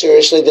it more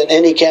seriously than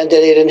any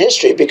candidate in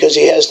history, because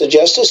he has the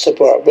Justice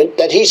Department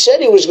that he said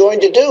he was going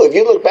to do. If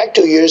you look back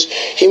 2 years,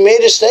 he made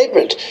a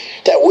statement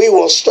that we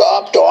will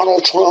stop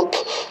Donald Trump.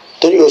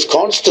 Then he goes,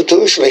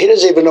 constitutionally. He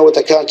doesn't even know what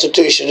the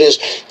Constitution is.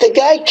 The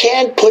guy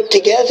can't put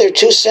together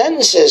 2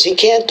 sentences. He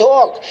can't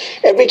talk.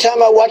 Every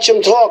time I watch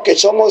him talk,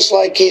 it's almost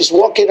like he's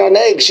walking on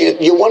eggs.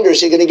 You wonder,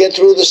 is he going to get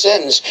through the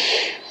sentence?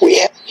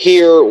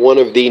 Here, one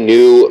of the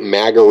new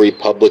MAGA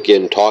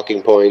Republican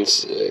talking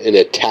points in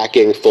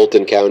attacking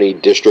Fulton County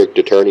District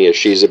Attorney as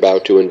she's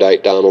about to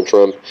indict Donald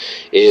Trump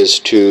is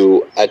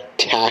to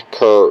attack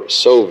her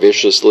so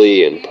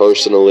viciously and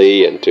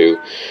personally, and to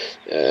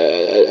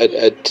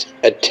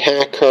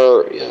attack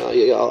her.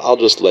 I'll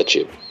just let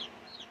you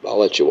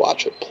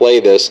watch it.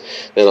 Play this,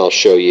 then I'll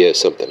show you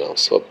something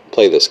else. So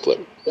play this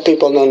clip.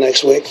 People know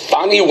next week.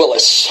 Fonnie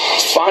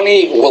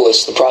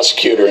Willis, the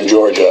prosecutor in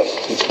Georgia,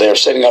 they're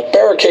setting up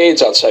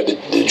barricades outside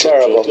the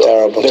terrible.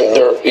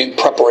 They're in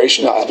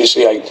preparation,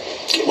 obviously, I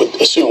would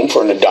assume,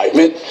 for an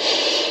indictment.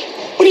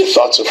 What are your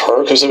thoughts of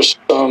her? Because there's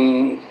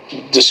some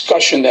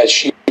discussion that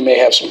she may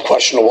have some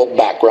questionable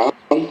background.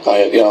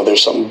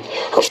 There's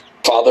her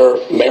father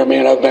may or may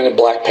not have been a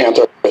Black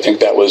Panther. I think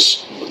that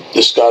was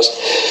discussed.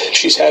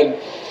 She's had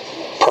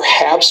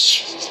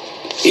perhaps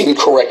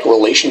incorrect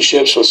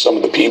relationships with some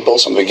of the people,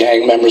 some of the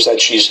gang members that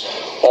she's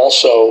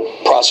also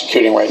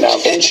prosecuting right now.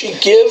 Can she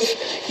give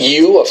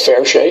you a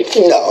fair shake?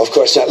 No, of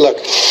course not. Look,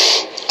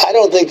 I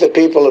don't think the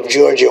people of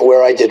Georgia,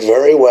 where I did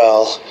very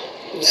well,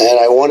 and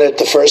I won it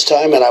the first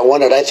time, and I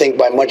won it, I think,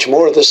 by much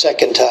more the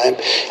second time.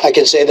 I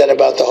can say that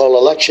about the whole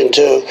election,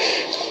 too.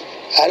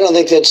 I don't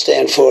think they'd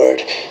stand for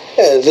it.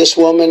 This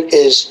woman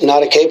is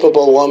not a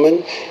capable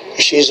woman.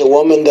 She's a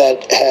woman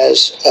that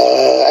has,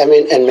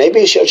 and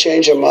maybe she'll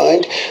change her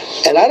mind.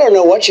 And I don't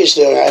know what she's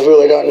doing. I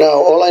really don't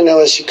know. All I know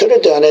is she could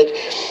have done it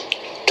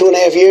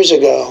 2.5 years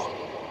ago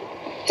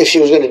if she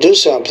was going to do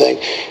something.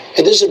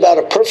 And this is about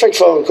a perfect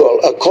phone call,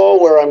 a call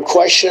where I'm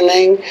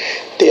questioning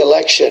the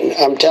election.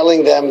 I'm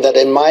telling them that,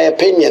 in my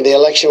opinion, the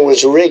election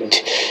was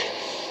rigged.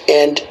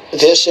 And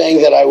they're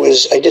saying that I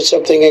did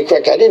something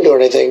incorrect. I didn't do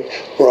anything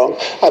wrong.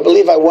 I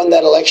believe I won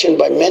that election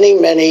by many,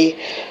 many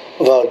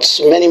votes,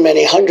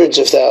 many hundreds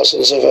of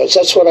thousands of votes.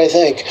 That's what I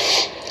think.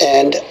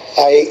 And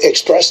I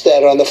expressed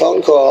that on the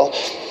phone call.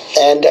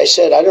 And I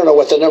said, I don't know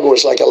what the number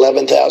was, like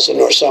 11,000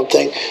 or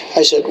something.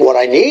 I said, what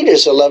I need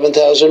is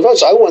 11,000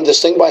 votes. I won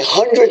this thing by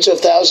hundreds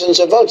of thousands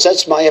of votes.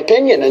 That's my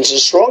opinion. And it's a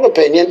strong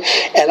opinion.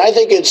 And I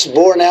think it's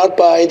borne out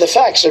by the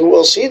facts. And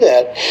we'll see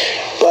that.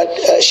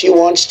 But she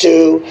wants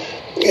to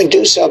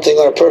do something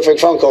on a perfect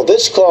phone call.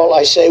 This call,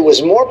 I say,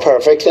 was more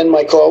perfect than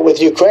my call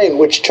with Ukraine,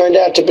 which turned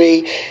out to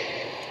be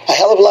a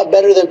hell of a lot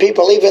better than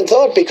people even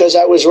thought, because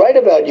I was right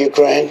about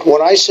Ukraine.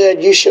 When I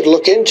said you should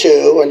look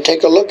into and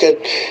take a look at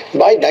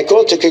Biden, I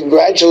called to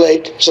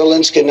congratulate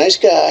Zelensky, nice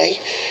guy.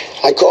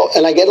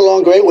 I get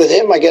along great with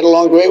him. I get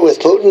along great with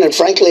Putin. And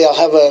frankly, I'll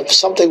have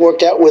something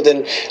worked out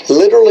within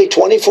literally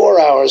 24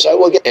 hours. I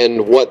will get.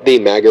 And what the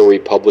MAGA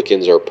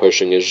Republicans are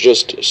pushing is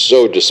just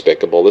so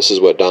despicable. This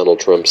is what Donald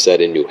Trump said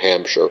in New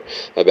Hampshire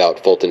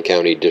about Fulton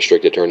County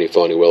District Attorney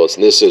Fonnie Willis.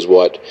 And this is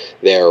what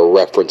they're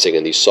referencing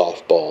in these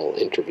softball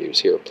interviews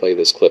here. Play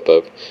this clip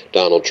of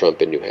Donald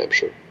Trump in New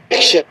Hampshire.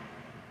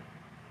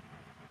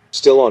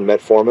 Still on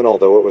metformin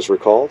although it was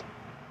recalled?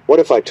 What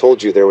if I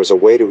told you there was a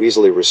way to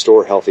easily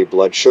restore healthy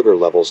blood sugar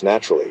levels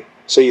naturally,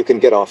 so you can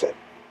get off it?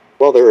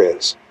 Well, there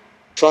is.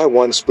 Try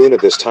 1 spoon of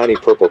this tiny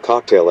purple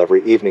cocktail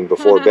every evening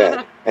before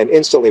bed, and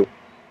instantly...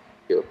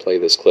 Here, play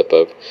this clip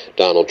of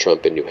Donald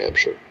Trump in New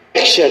Hampshire.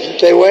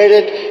 They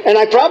waited, and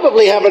I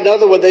probably have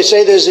another one. They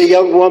say there's a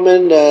young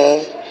woman,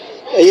 a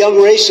young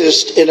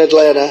racist in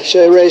Atlanta.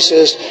 She's a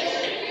racist.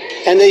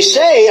 And they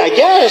say, I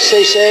guess,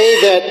 they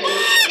say that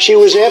she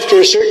was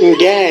after a certain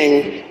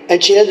gang,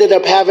 and she ended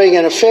up having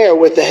an affair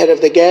with the head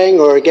of the gang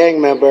or a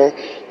gang member.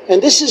 And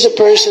this is a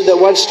person that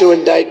wants to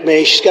indict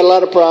me. She's got a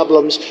lot of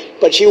problems,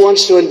 but she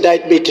wants to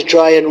indict me to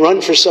try and run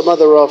for some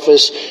other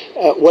office.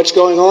 What's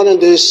going on in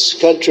this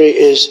country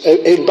is,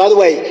 and by the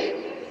way,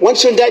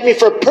 wants to indict me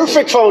for a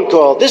perfect phone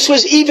call. This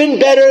was even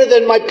better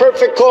than my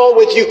perfect call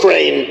with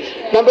Ukraine.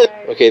 Remember?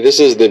 Okay, this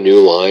is the new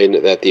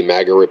line that the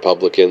MAGA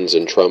Republicans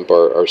and Trump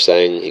are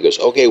saying. He goes,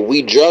 okay,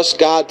 we just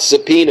got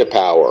subpoena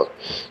power.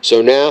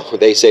 So now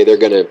they say they're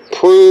going to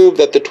prove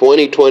that the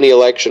 2020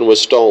 election was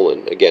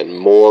stolen. Again,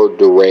 more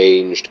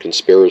deranged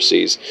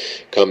conspiracies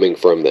coming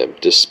from them.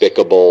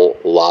 Despicable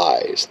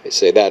lies. They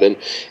say that. And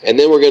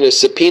then we're going to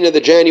subpoena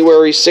the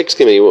January 6th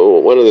committee.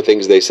 One of the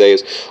things they say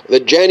is the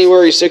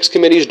January 6th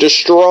committee's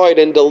destroyed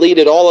and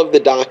deleted all of the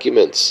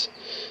documents.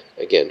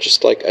 Again,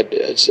 just like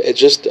it's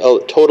just a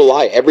total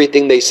lie.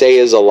 Everything they say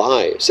is a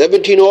lie.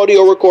 17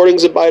 audio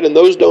recordings of Biden,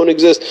 those don't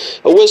exist.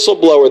 A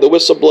whistleblower, the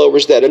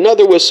whistleblower's dead.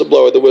 Another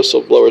whistleblower, the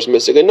whistleblower's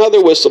missing. Another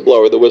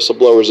whistleblower, the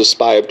whistleblower's a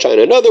spy of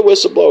China. Another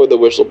whistleblower, the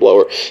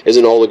whistleblower is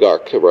an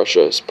oligarch.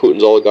 Russia is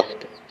Putin's oligarch.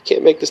 You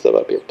can't make this stuff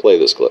up here. Play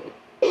this clip.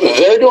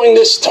 They're doing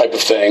this type of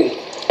thing,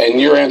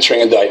 and you're answering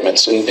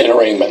indictments and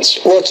arraignments.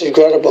 Well, it's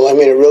incredible. I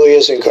mean, it really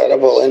is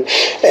incredible. And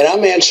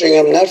I'm answering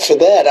them not for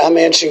that. I'm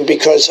answering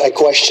because I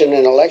question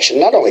an election.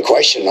 Not only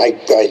question, I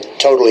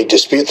totally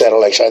dispute that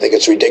election. I think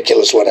it's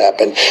ridiculous what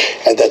happened,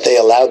 and that they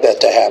allowed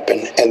that to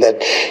happen, and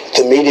that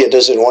the media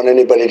doesn't want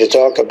anybody to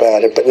talk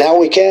about it. But now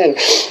we can.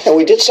 And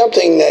we did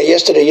something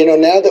yesterday. You know,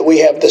 now that we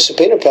have the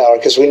subpoena power,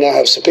 because we now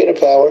have subpoena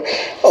power,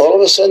 all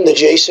of a sudden the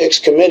J6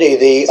 committee,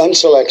 the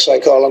unselects, I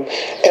call them,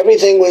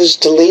 everything was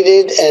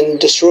deleted and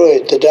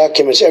destroyed. The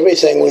documents,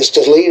 everything was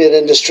deleted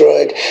and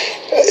destroyed.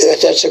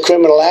 That's a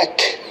criminal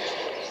act.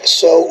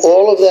 So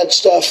all of that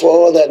stuff,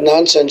 all of that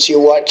nonsense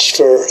you watched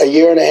for a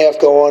year and a half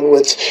go on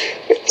with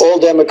all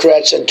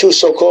Democrats and 2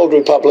 so-called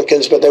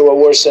Republicans, but they were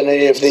worse than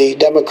any of the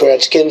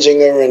Democrats,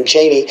 Kinzinger and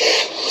Cheney.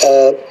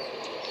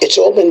 It's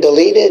all been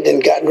deleted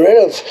and gotten rid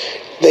of.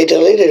 They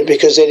deleted it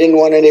because they didn't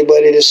want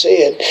anybody to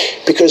see it,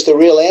 because the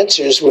real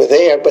answers were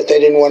there, but they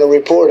didn't want to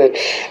report it.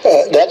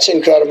 That's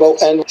incredible.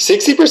 And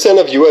 60%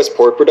 of U.S.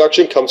 pork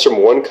production comes from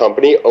one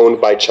company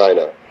owned by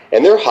China.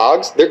 And their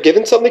hogs, they're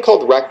given something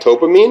called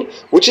ractopamine,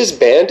 which is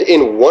banned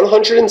in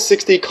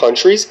 160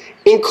 countries,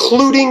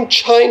 including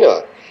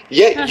China.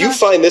 Yet you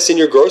find this in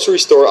your grocery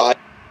store aisle.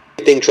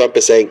 Everything Trump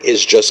is saying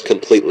is just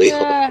completely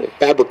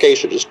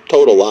fabrication, just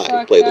total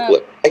lie. Play the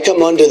clip. I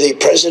come under the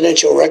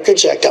Presidential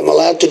Records Act. I'm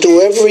allowed to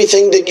do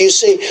everything that you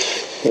see.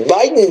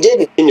 Biden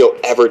didn't. You'll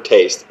ever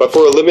taste, but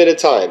for a limited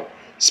time.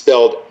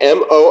 Spelled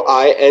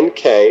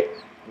MOINK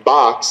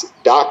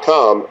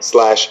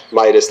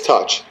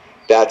box.com/MeidasTouch.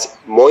 That's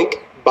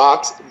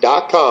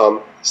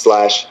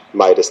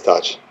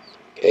moinkbox.com/MeidasTouch.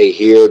 Okay,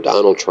 here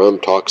Donald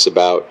Trump talks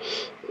about,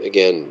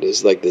 again, this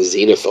is like the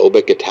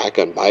xenophobic attack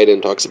on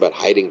Biden, talks about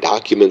hiding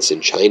documents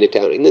in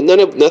Chinatown. And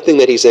nothing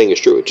that he's saying is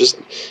true. It just,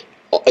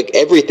 like,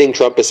 everything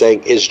Trump is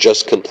saying is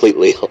just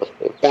completely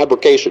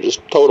fabrication,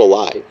 just total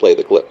lie. Play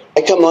the clip.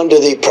 I come under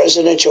the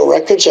Presidential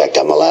Records Act.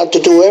 I'm allowed to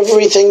do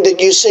everything that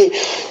you see.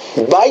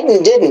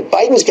 Biden didn't.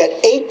 Biden's got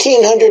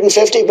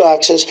 1,850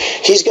 boxes.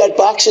 He's got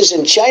boxes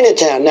in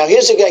Chinatown. Now,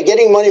 here's a guy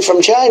getting money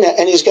from China,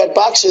 and he's got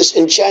boxes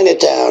in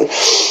Chinatown.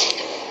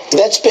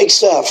 That's big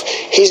stuff.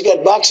 He's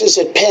got boxes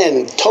at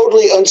Penn,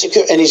 totally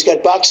unsecured, and he's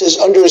got boxes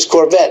under his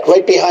Corvette,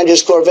 right behind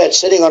his Corvette,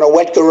 sitting on a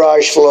wet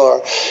garage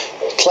floor,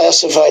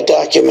 classified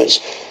documents.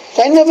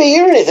 I never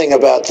hear anything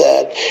about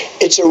that.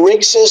 It's a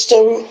rigged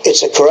system.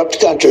 It's a corrupt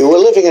country. We're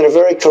living in a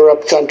very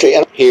corrupt country.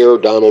 And here,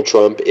 Donald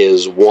Trump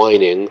is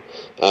whining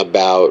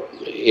about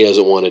he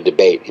doesn't want to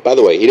debate. By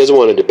the way, he doesn't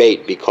want to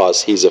debate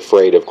because he's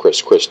afraid of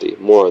Chris Christie.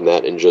 More on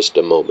that in just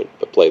a moment,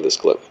 but play this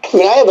clip. I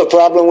mean, I have a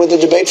problem with the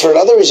debate for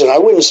another reason. I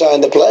wouldn't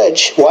sign the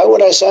pledge. Why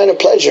would I sign a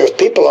pledge? There are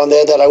people on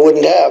there that I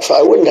wouldn't have.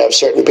 I wouldn't have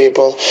certain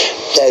people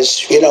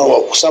as, you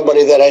know,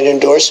 somebody that I'd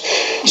endorse.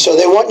 So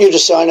they want you to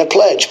sign a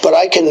pledge. But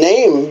I can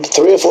name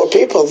 3 or 4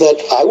 people that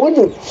I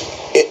wouldn't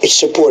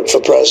support for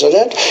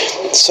president.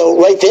 So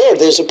right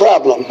there's a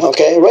problem,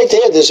 okay? Right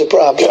there's a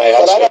problem.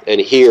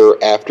 And here,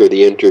 after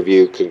the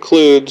interview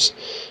concludes,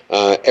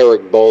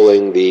 Eric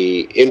Bolling,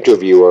 the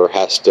interviewer,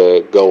 has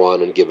to go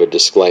on and give a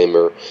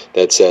disclaimer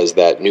that says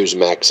that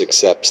Newsmax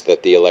accepts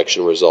that the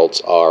election results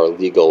are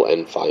legal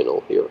and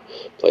final. Here,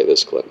 play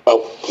this clip.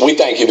 Oh, we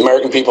thank you. The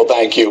American people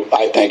thank you.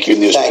 I thank you,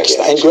 Newsmax. Thank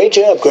you. And great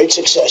job, great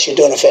success. You're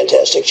doing a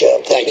fantastic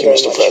job. Thank you,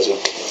 Mr.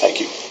 President. Thank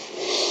you.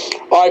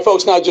 All right,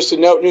 folks, now just a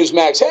note,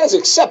 Newsmax has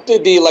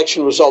accepted the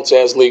election results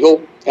as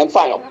legal and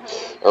final.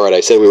 All right,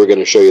 I said we were going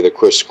to show you the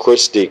Chris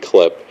Christie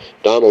clip.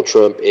 Donald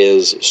Trump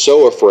is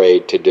so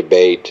afraid to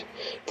debate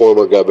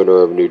former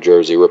governor of New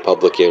Jersey,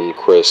 Republican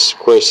Chris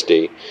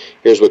Christie.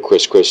 Here's what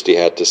Chris Christie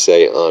had to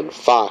say on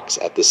Fox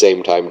at the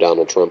same time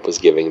Donald Trump was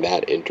giving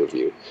that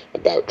interview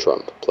about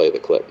Trump. Play the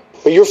clip.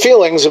 But your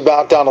feelings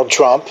about Donald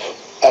Trump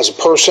as a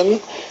person,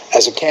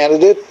 as a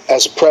candidate,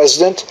 as a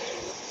president,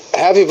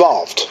 have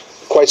evolved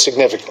quite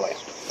significantly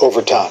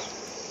over time.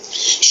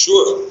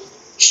 Sure.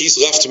 He's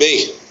left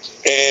me.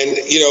 And,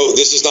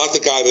 this is not the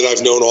guy that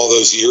I've known all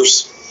those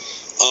years.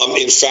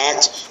 In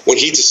fact, when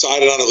he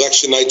decided on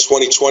election night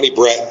 2020,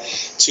 Brett,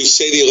 to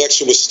say the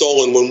election was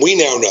stolen, when we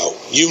now know,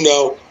 you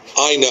know,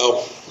 I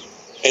know,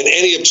 and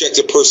any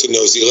objective person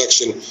knows the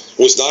election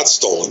was not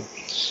stolen.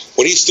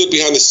 When he stood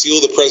behind the seal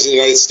of the President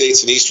of the United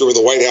States in the East Room of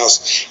the White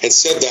House and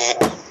said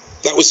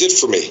that was it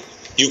for me.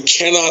 You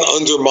cannot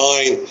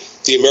undermine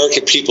the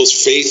American people's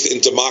faith in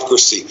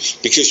democracy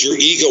because your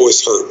ego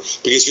is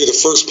hurt, because you're the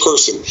first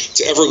person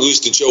to ever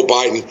lose to Joe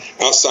Biden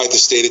outside the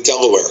state of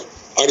Delaware.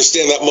 I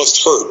understand that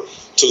must hurt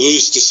to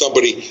lose to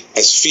somebody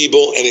as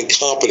feeble and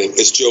incompetent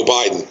as Joe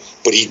Biden,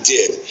 but he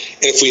did.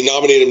 And if we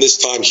nominate him this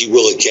time, he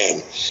will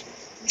again.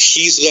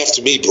 He's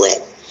left me,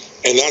 Brett.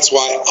 And that's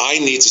why I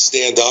need to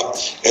stand up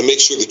and make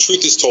sure the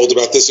truth is told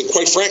about this. And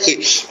quite frankly,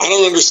 I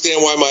don't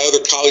understand why my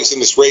other colleagues in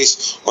this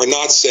race are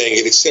not saying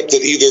it, except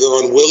that either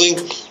they're unwilling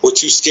or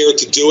too scared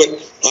to do it.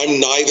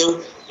 I'm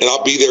neither. And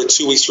I'll be there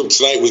 2 weeks from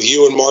tonight with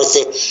you and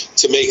Martha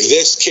to make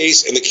this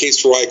case and the case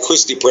for why a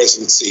Christie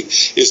presidency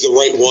is the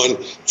right one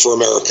for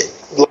America.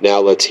 Now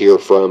let's hear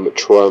from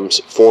Trump's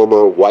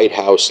former White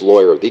House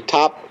lawyer, the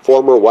top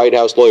former White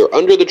House lawyer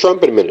under the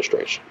Trump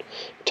administration,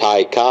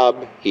 Ty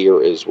Cobb.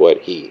 Here is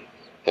what he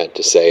had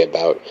to say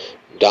about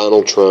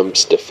Donald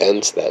Trump's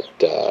defense that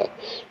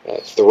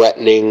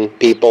threatening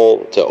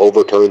people to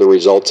overturn the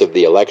results of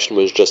the election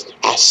was just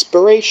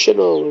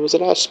aspirational. It was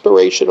an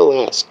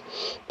aspirational ask.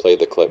 Play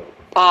the clip.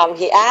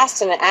 He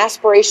asked in an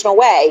aspirational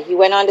way. He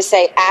went on to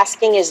say,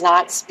 asking is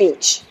not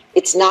speech.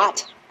 It's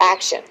not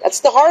action. That's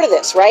the heart of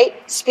this, right?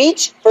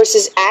 Speech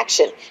versus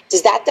action.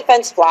 Does that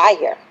defense fly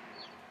here?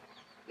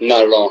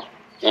 Not at all.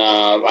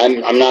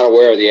 I'm not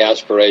aware of the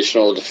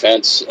aspirational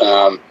defense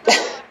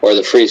or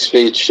the free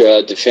speech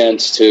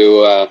defense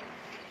to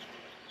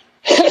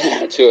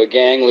a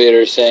gang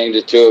leader saying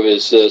to two of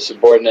his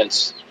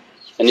subordinates,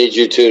 I need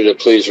you two to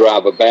please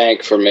rob a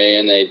bank for me,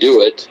 and they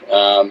do it.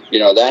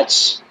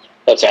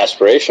 That's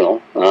aspirational,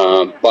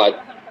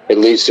 but it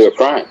leads to a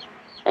crime.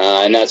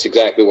 And that's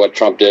exactly what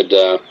Trump did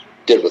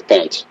with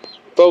Pence.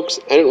 Folks,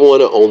 I didn't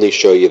want to only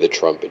show you the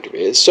Trump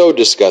interview. It's so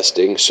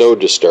disgusting, so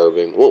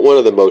disturbing. One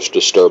of the most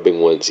disturbing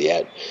ones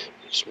yet.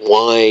 Just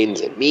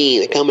whines and me,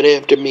 they're coming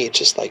after me. It's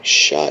just like,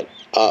 shut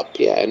up.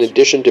 Yeah, in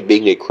addition to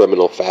being a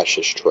criminal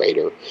fascist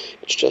traitor,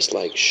 it's just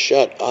like,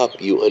 shut up,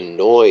 you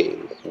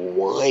annoying,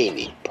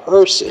 whiny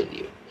person.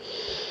 You.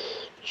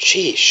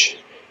 Sheesh.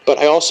 But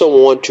I also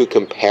want to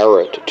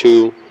compare it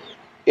to,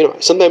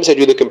 sometimes I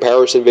do the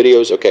comparison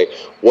videos. Okay,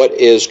 what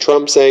is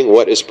Trump saying?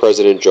 What is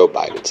President Joe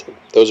Biden saying?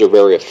 Those are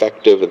very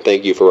effective, and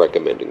thank you for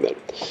recommending them.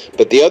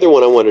 But the other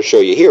one I want to show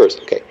you here is,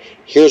 okay,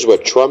 here's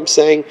what Trump's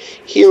saying.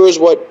 Here is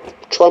what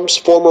Trump's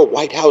former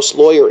White House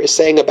lawyer is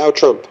saying about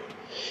Trump.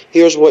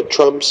 Here's what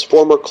Trump's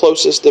former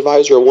closest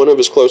advisor, one of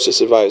his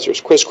closest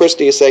advisors, Chris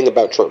Christie, is saying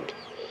about Trump.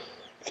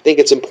 I think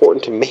it's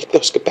important to make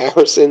those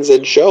comparisons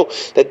and show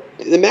that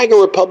the MAGA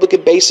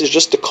Republican base is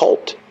just a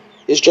cult.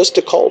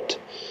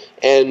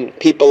 And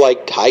people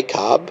like Ty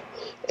Cobb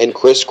and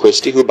Chris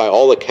Christie, who by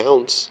all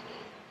accounts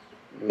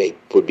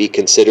would be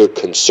considered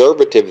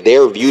conservative,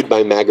 they're viewed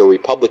by MAGA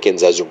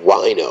Republicans as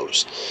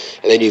rhinos.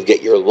 And then you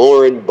get your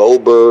Lauren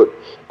Boebert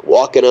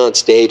walking on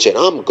stage and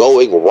I'm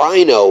going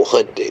rhino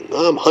hunting.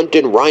 I'm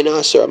hunting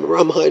rhinoceros.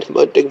 I'm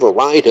hunting for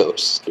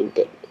rhinos.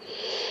 Stupid.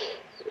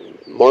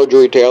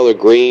 Marjorie Taylor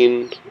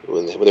Greene,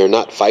 when they're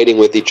not fighting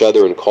with each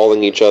other and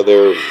calling each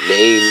other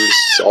names,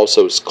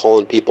 also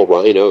calling people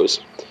rhinos.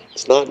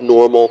 It's not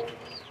normal.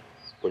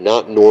 We're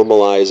not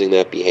normalizing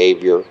that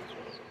behavior.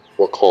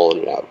 We're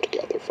calling it out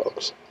together,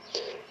 folks.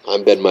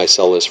 I'm Ben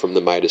Meiselas from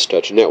the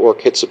Meidastouch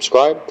Network. Hit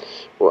subscribe.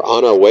 We're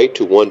on our way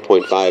to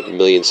 1.5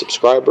 million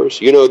subscribers.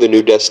 You know the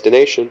new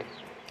destination,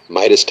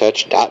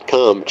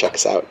 Meidastouch.com. Check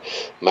us out,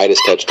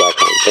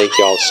 Meidastouch.com. Thank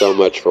you all so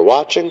much for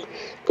watching.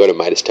 Go to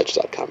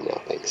Meidastouch.com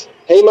now. Thanks.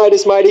 Hey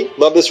Midas Mighty,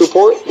 love this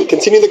report?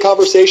 Continue the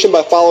conversation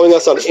by following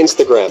us on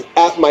Instagram,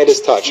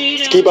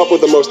 @Meidastouch, to keep up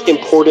with the most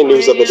important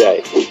news of the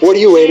day. What are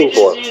you waiting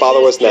for?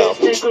 Follow us now.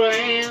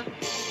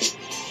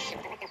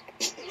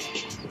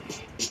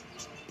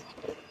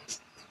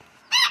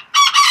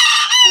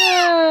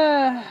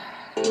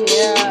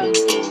 Yeah.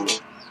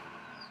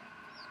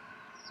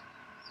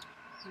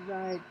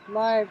 Right,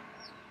 live.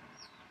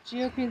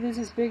 GOP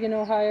loses big in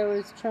Ohio.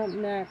 Is Trump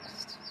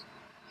next?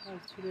 That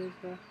was 2 days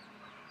ago.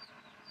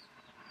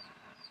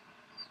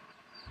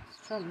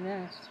 Trump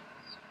next.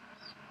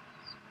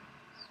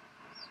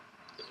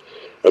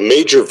 A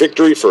major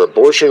victory for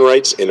abortion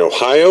rights in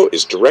Ohio.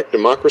 Is direct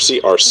democracy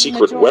our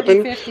secret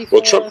weapon? 54.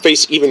 Will Trump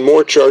face even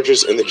more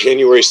charges in the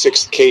January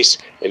 6th case,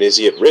 and is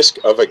he at risk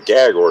of a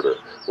gag order?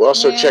 We'll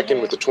also check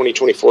in with the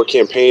 2024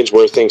 campaigns,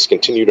 where things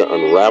continue to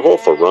unravel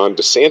for Ron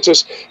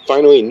DeSantis.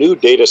 Finally, new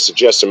data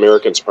suggests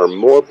Americans are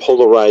more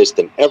polarized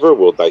than ever.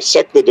 We'll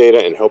dissect the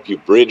data and help you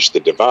bridge the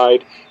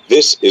divide.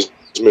 This is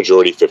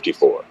Majority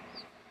 54.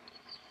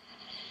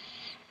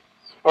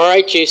 All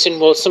right, Jason.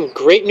 Well, some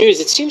great news.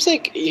 It seems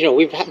like,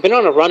 we've been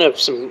on a run of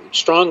some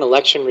strong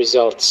election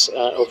results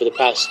over the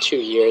past 2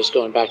 years,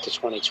 going back to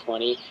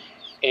 2020.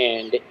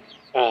 And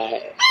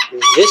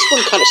this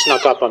one kind of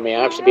snuck up on me,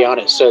 I have to be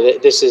honest. So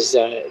this is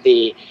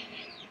the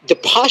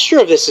posture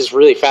of this is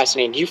really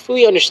fascinating. Do you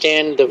fully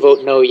understand the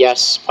vote no,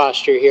 yes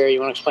posture here?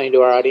 You want to explain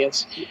to our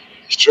audience?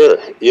 Sure,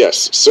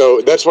 yes.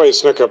 So that's why it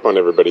snuck up on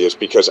everybody, is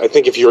because I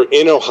think if you're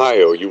in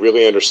Ohio, you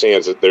really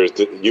understand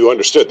that you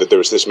understood that there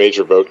was this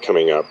major vote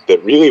coming up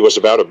that really was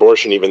about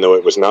abortion, even though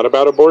it was not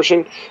about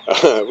abortion,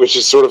 which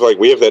is sort of like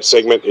we have that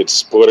segment,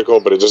 it's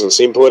political, but it doesn't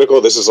seem political.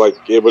 This is like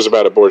it was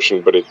about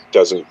abortion, but it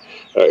doesn't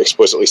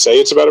explicitly say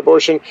it's about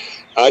abortion.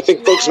 I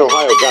think folks in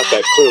Ohio got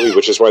that clearly,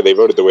 which is why they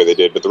voted the way they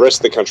did, but the rest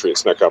of the country, it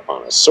snuck up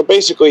on us. So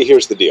basically,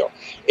 here's the deal.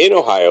 In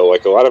Ohio,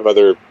 like a lot of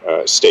other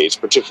states,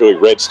 particularly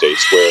red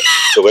states, where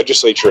the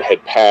legislature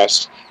had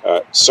passed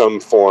some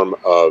form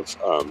of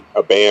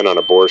a ban on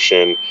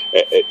abortion,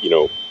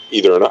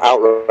 either an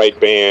outright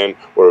ban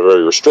or a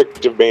very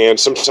restrictive ban.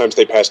 Sometimes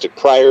they passed it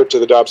prior to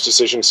the Dobbs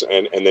decision,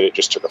 and then it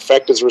just took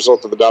effect as a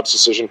result of the Dobbs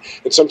decision,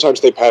 and sometimes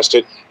they passed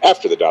it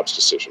after the Dobbs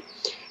decision.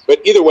 But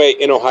either way,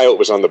 in Ohio, it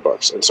was on the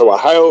books. And so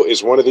Ohio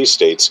is one of these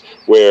states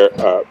where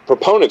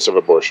proponents of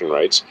abortion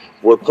rights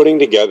were putting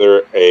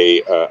together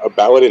a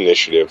ballot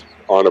initiative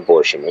on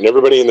abortion. And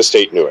everybody in the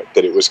state knew it,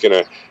 that it was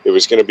going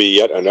to be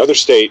yet another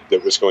state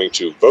that was going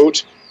to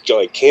vote,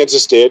 like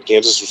Kansas did.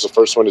 Kansas was the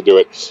first one to do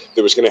it.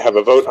 That was going to have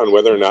a vote on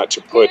whether or not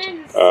to put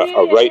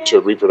a right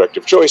to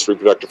reproductive choice,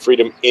 reproductive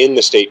freedom in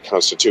the state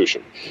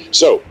constitution.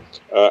 So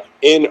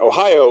in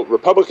Ohio,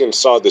 Republicans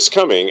saw this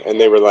coming, and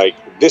they were like,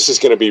 this is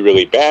going to be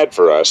really bad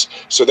for us.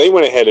 So they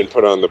went ahead and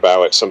put on the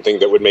ballot something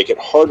that would make it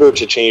harder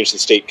to change the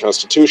state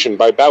constitution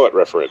by ballot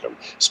referendum.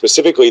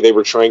 Specifically, they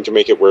were trying to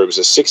make it where it was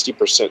a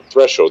 60%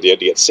 threshold. You had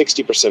to get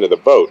 60% of the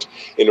vote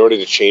in order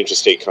to change the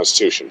state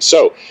constitution.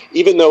 So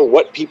even though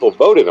what people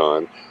voted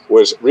on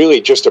was really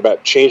just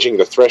about changing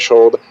the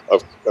threshold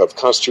of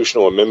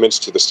constitutional amendments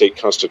to the state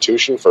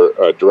constitution for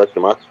direct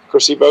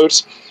democracy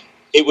votes,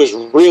 it was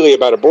really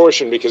about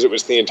abortion because it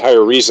was the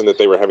entire reason that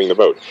they were having the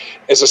vote.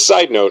 As a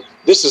side note,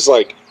 this is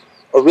like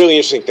a really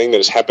interesting thing that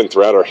has happened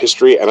throughout our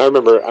history. And I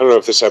remember, I don't know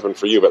if this happened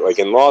for you, but like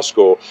in law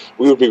school,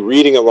 we would be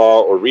reading a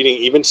law or reading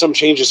even some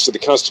changes to the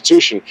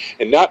Constitution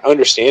and not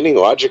understanding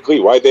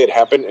logically why they had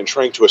happened and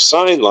trying to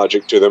assign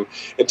logic to them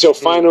until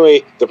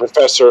finally the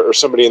professor or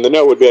somebody in the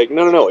know would be like,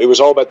 no, it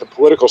was all about the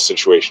political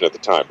situation at the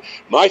time.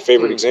 My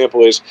favorite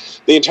example is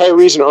the entire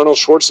reason Arnold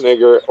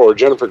Schwarzenegger or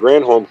Jennifer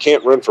Granholm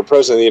can't run for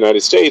president of the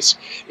United States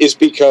is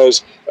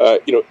because,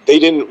 they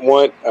didn't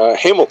want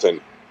Hamilton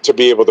to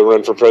be able to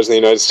run for president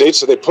of the United States.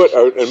 So they put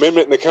an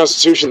amendment in the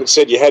Constitution that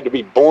said you had to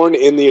be born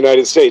in the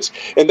United States.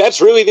 And that's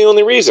really the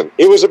only reason.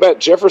 It was about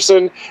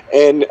Jefferson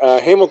and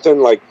Hamilton,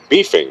 like,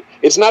 beefing.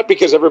 It's not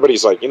because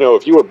everybody's like,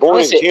 if you were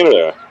born in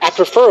Canada. I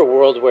prefer a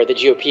world where the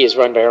GOP is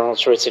run by Arnold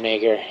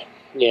Schwarzenegger.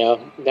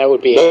 That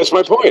would be. That's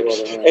my point.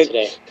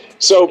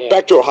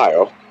 Back to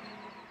Ohio.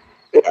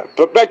 Yeah,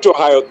 but back to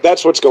Ohio,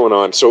 that's what's going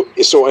on. So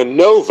a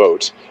no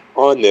vote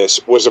on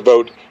this was a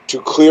vote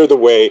to clear the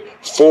way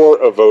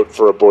for a vote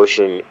for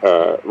abortion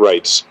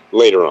rights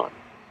later on.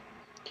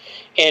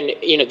 And,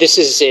 this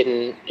is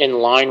in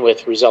line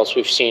with results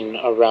we've seen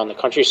around the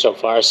country so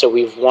far. So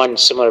we've won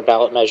similar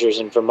ballot measures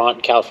in Vermont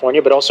and California,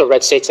 but also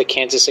red states like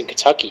Kansas and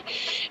Kentucky.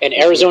 And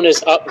Arizona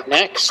is up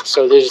next.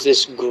 So there's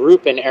this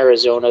group in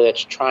Arizona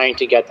that's trying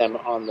to get them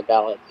on the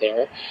ballot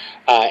there.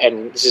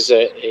 And this is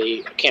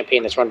a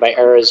campaign that's run by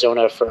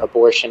Arizona for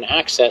Abortion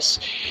Access.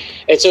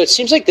 And so it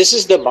seems like this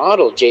is the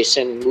model,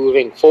 Jason,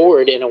 moving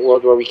forward in a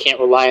world where we can't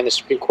rely on the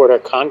Supreme Court or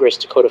Congress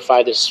to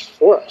codify this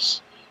for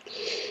us.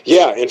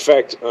 Yeah, in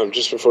fact,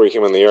 just before we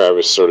came on the air, I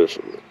was sort of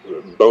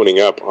boning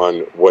up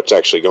on what's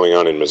actually going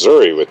on in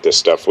Missouri with this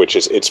stuff, which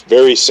is it's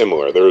very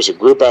similar. There is a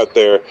group out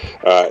there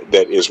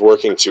that is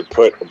working to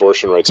put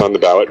abortion rights on the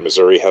ballot.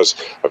 Missouri has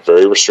a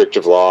very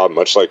restrictive law,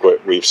 much like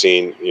what we've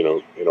seen,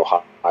 in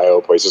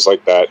Ohio, places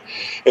like that.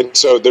 And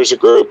so there's a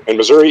group, and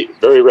Missouri,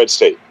 very red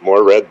state,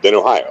 more red than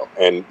Ohio.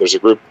 And there's a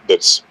group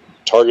that's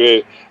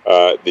targeted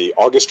the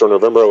August or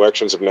November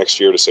elections of next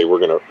year to say we're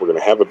going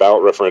to have a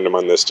ballot referendum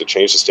on this to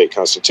change the state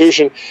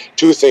constitution.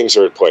 Two things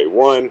are at play.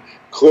 One,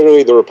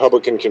 clearly the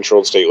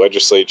Republican-controlled state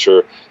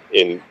legislature,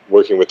 in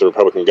working with the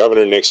Republican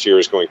governor next year,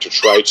 is going to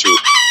try to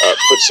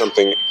put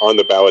something on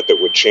the ballot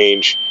that would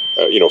change,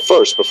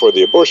 first, before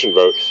the abortion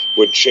vote,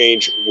 would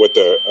change what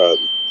the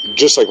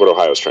just like what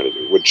Ohio's trying to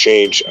do, would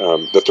change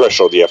the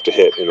threshold you have to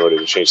hit in order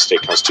to change the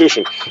state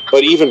constitution.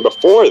 But even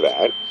before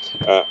that,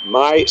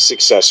 my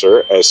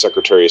successor as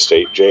Secretary of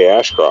State, Jay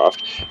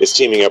Ashcroft, is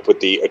teaming up with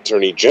the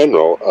Attorney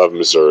General of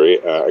Missouri,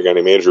 a guy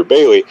named Andrew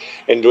Bailey,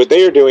 and what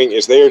they are doing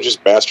is they are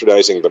just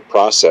bastardizing the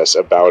process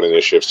of ballot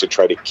initiatives to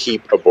try to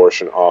keep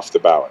abortion off the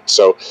ballot.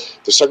 So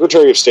the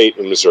Secretary of State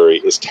in Missouri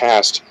is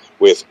tasked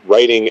with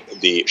writing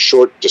the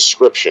short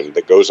description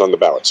that goes on the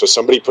ballot. So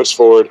somebody puts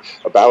forward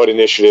a ballot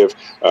initiative,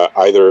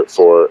 either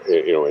for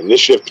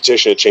initiative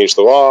petition to change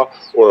the law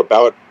or a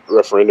ballot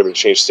referendum to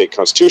change the state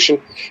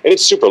constitution, and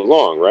it's super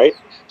long, right?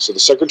 So the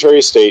Secretary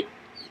of State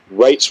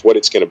writes what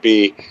it's going to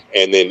be,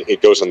 and then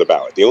it goes on the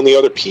ballot. The only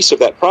other piece of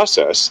that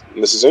process,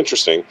 and this is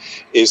interesting,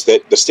 is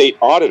that the state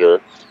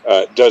auditor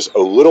does a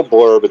little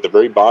blurb at the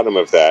very bottom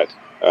of that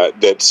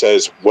that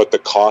says what the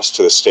cost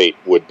to the state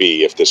would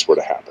be if this were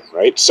to happen,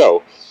 right?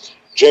 So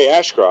Jay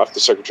Ashcroft, the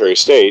Secretary of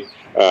State,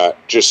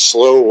 just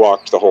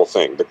slow-walked the whole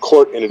thing. The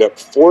court ended up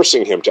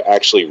forcing him to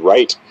actually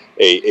write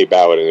a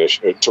ballot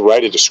initiative, to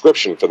write a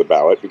description for the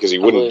ballot, because he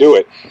wouldn't do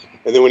it.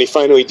 And then when he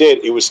finally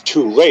did, it was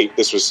too late.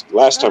 This was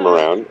last time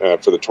around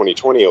for the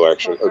 2020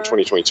 election, or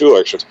 2022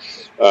 elections.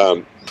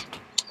 And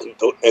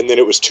then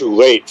it was too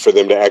late for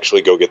them to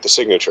actually go get the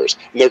signatures.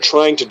 And they're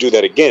trying to do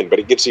that again, but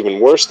it gets even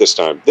worse this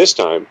time. This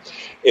time,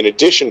 in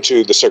addition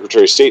to the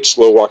Secretary of State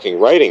slow-walking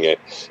writing it,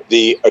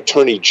 the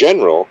Attorney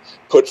General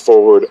put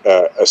forward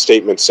a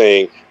statement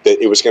saying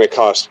that it was going to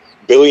cost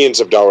billions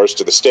of dollars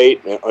to the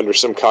state under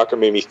some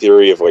cockamamie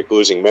theory of like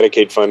losing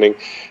Medicaid funding.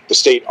 The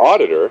state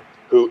auditor,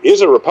 who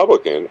is a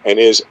Republican and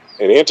is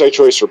an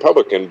anti-choice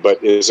Republican,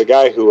 but is a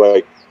guy who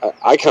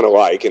I kind of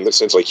like, in the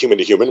sense like human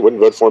to human,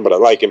 wouldn't vote for him, but I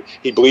like him.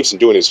 He believes in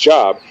doing his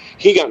job.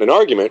 He got in an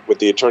argument with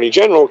the Attorney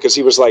General because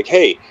he was like,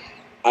 hey,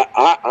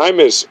 I'm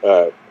as,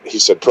 he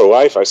said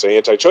pro-life, I say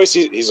anti-choice.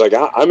 He's like,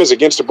 I'm as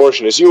against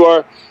abortion as you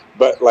are,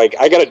 but like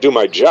I got to do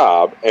my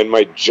job, and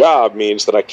my job means that I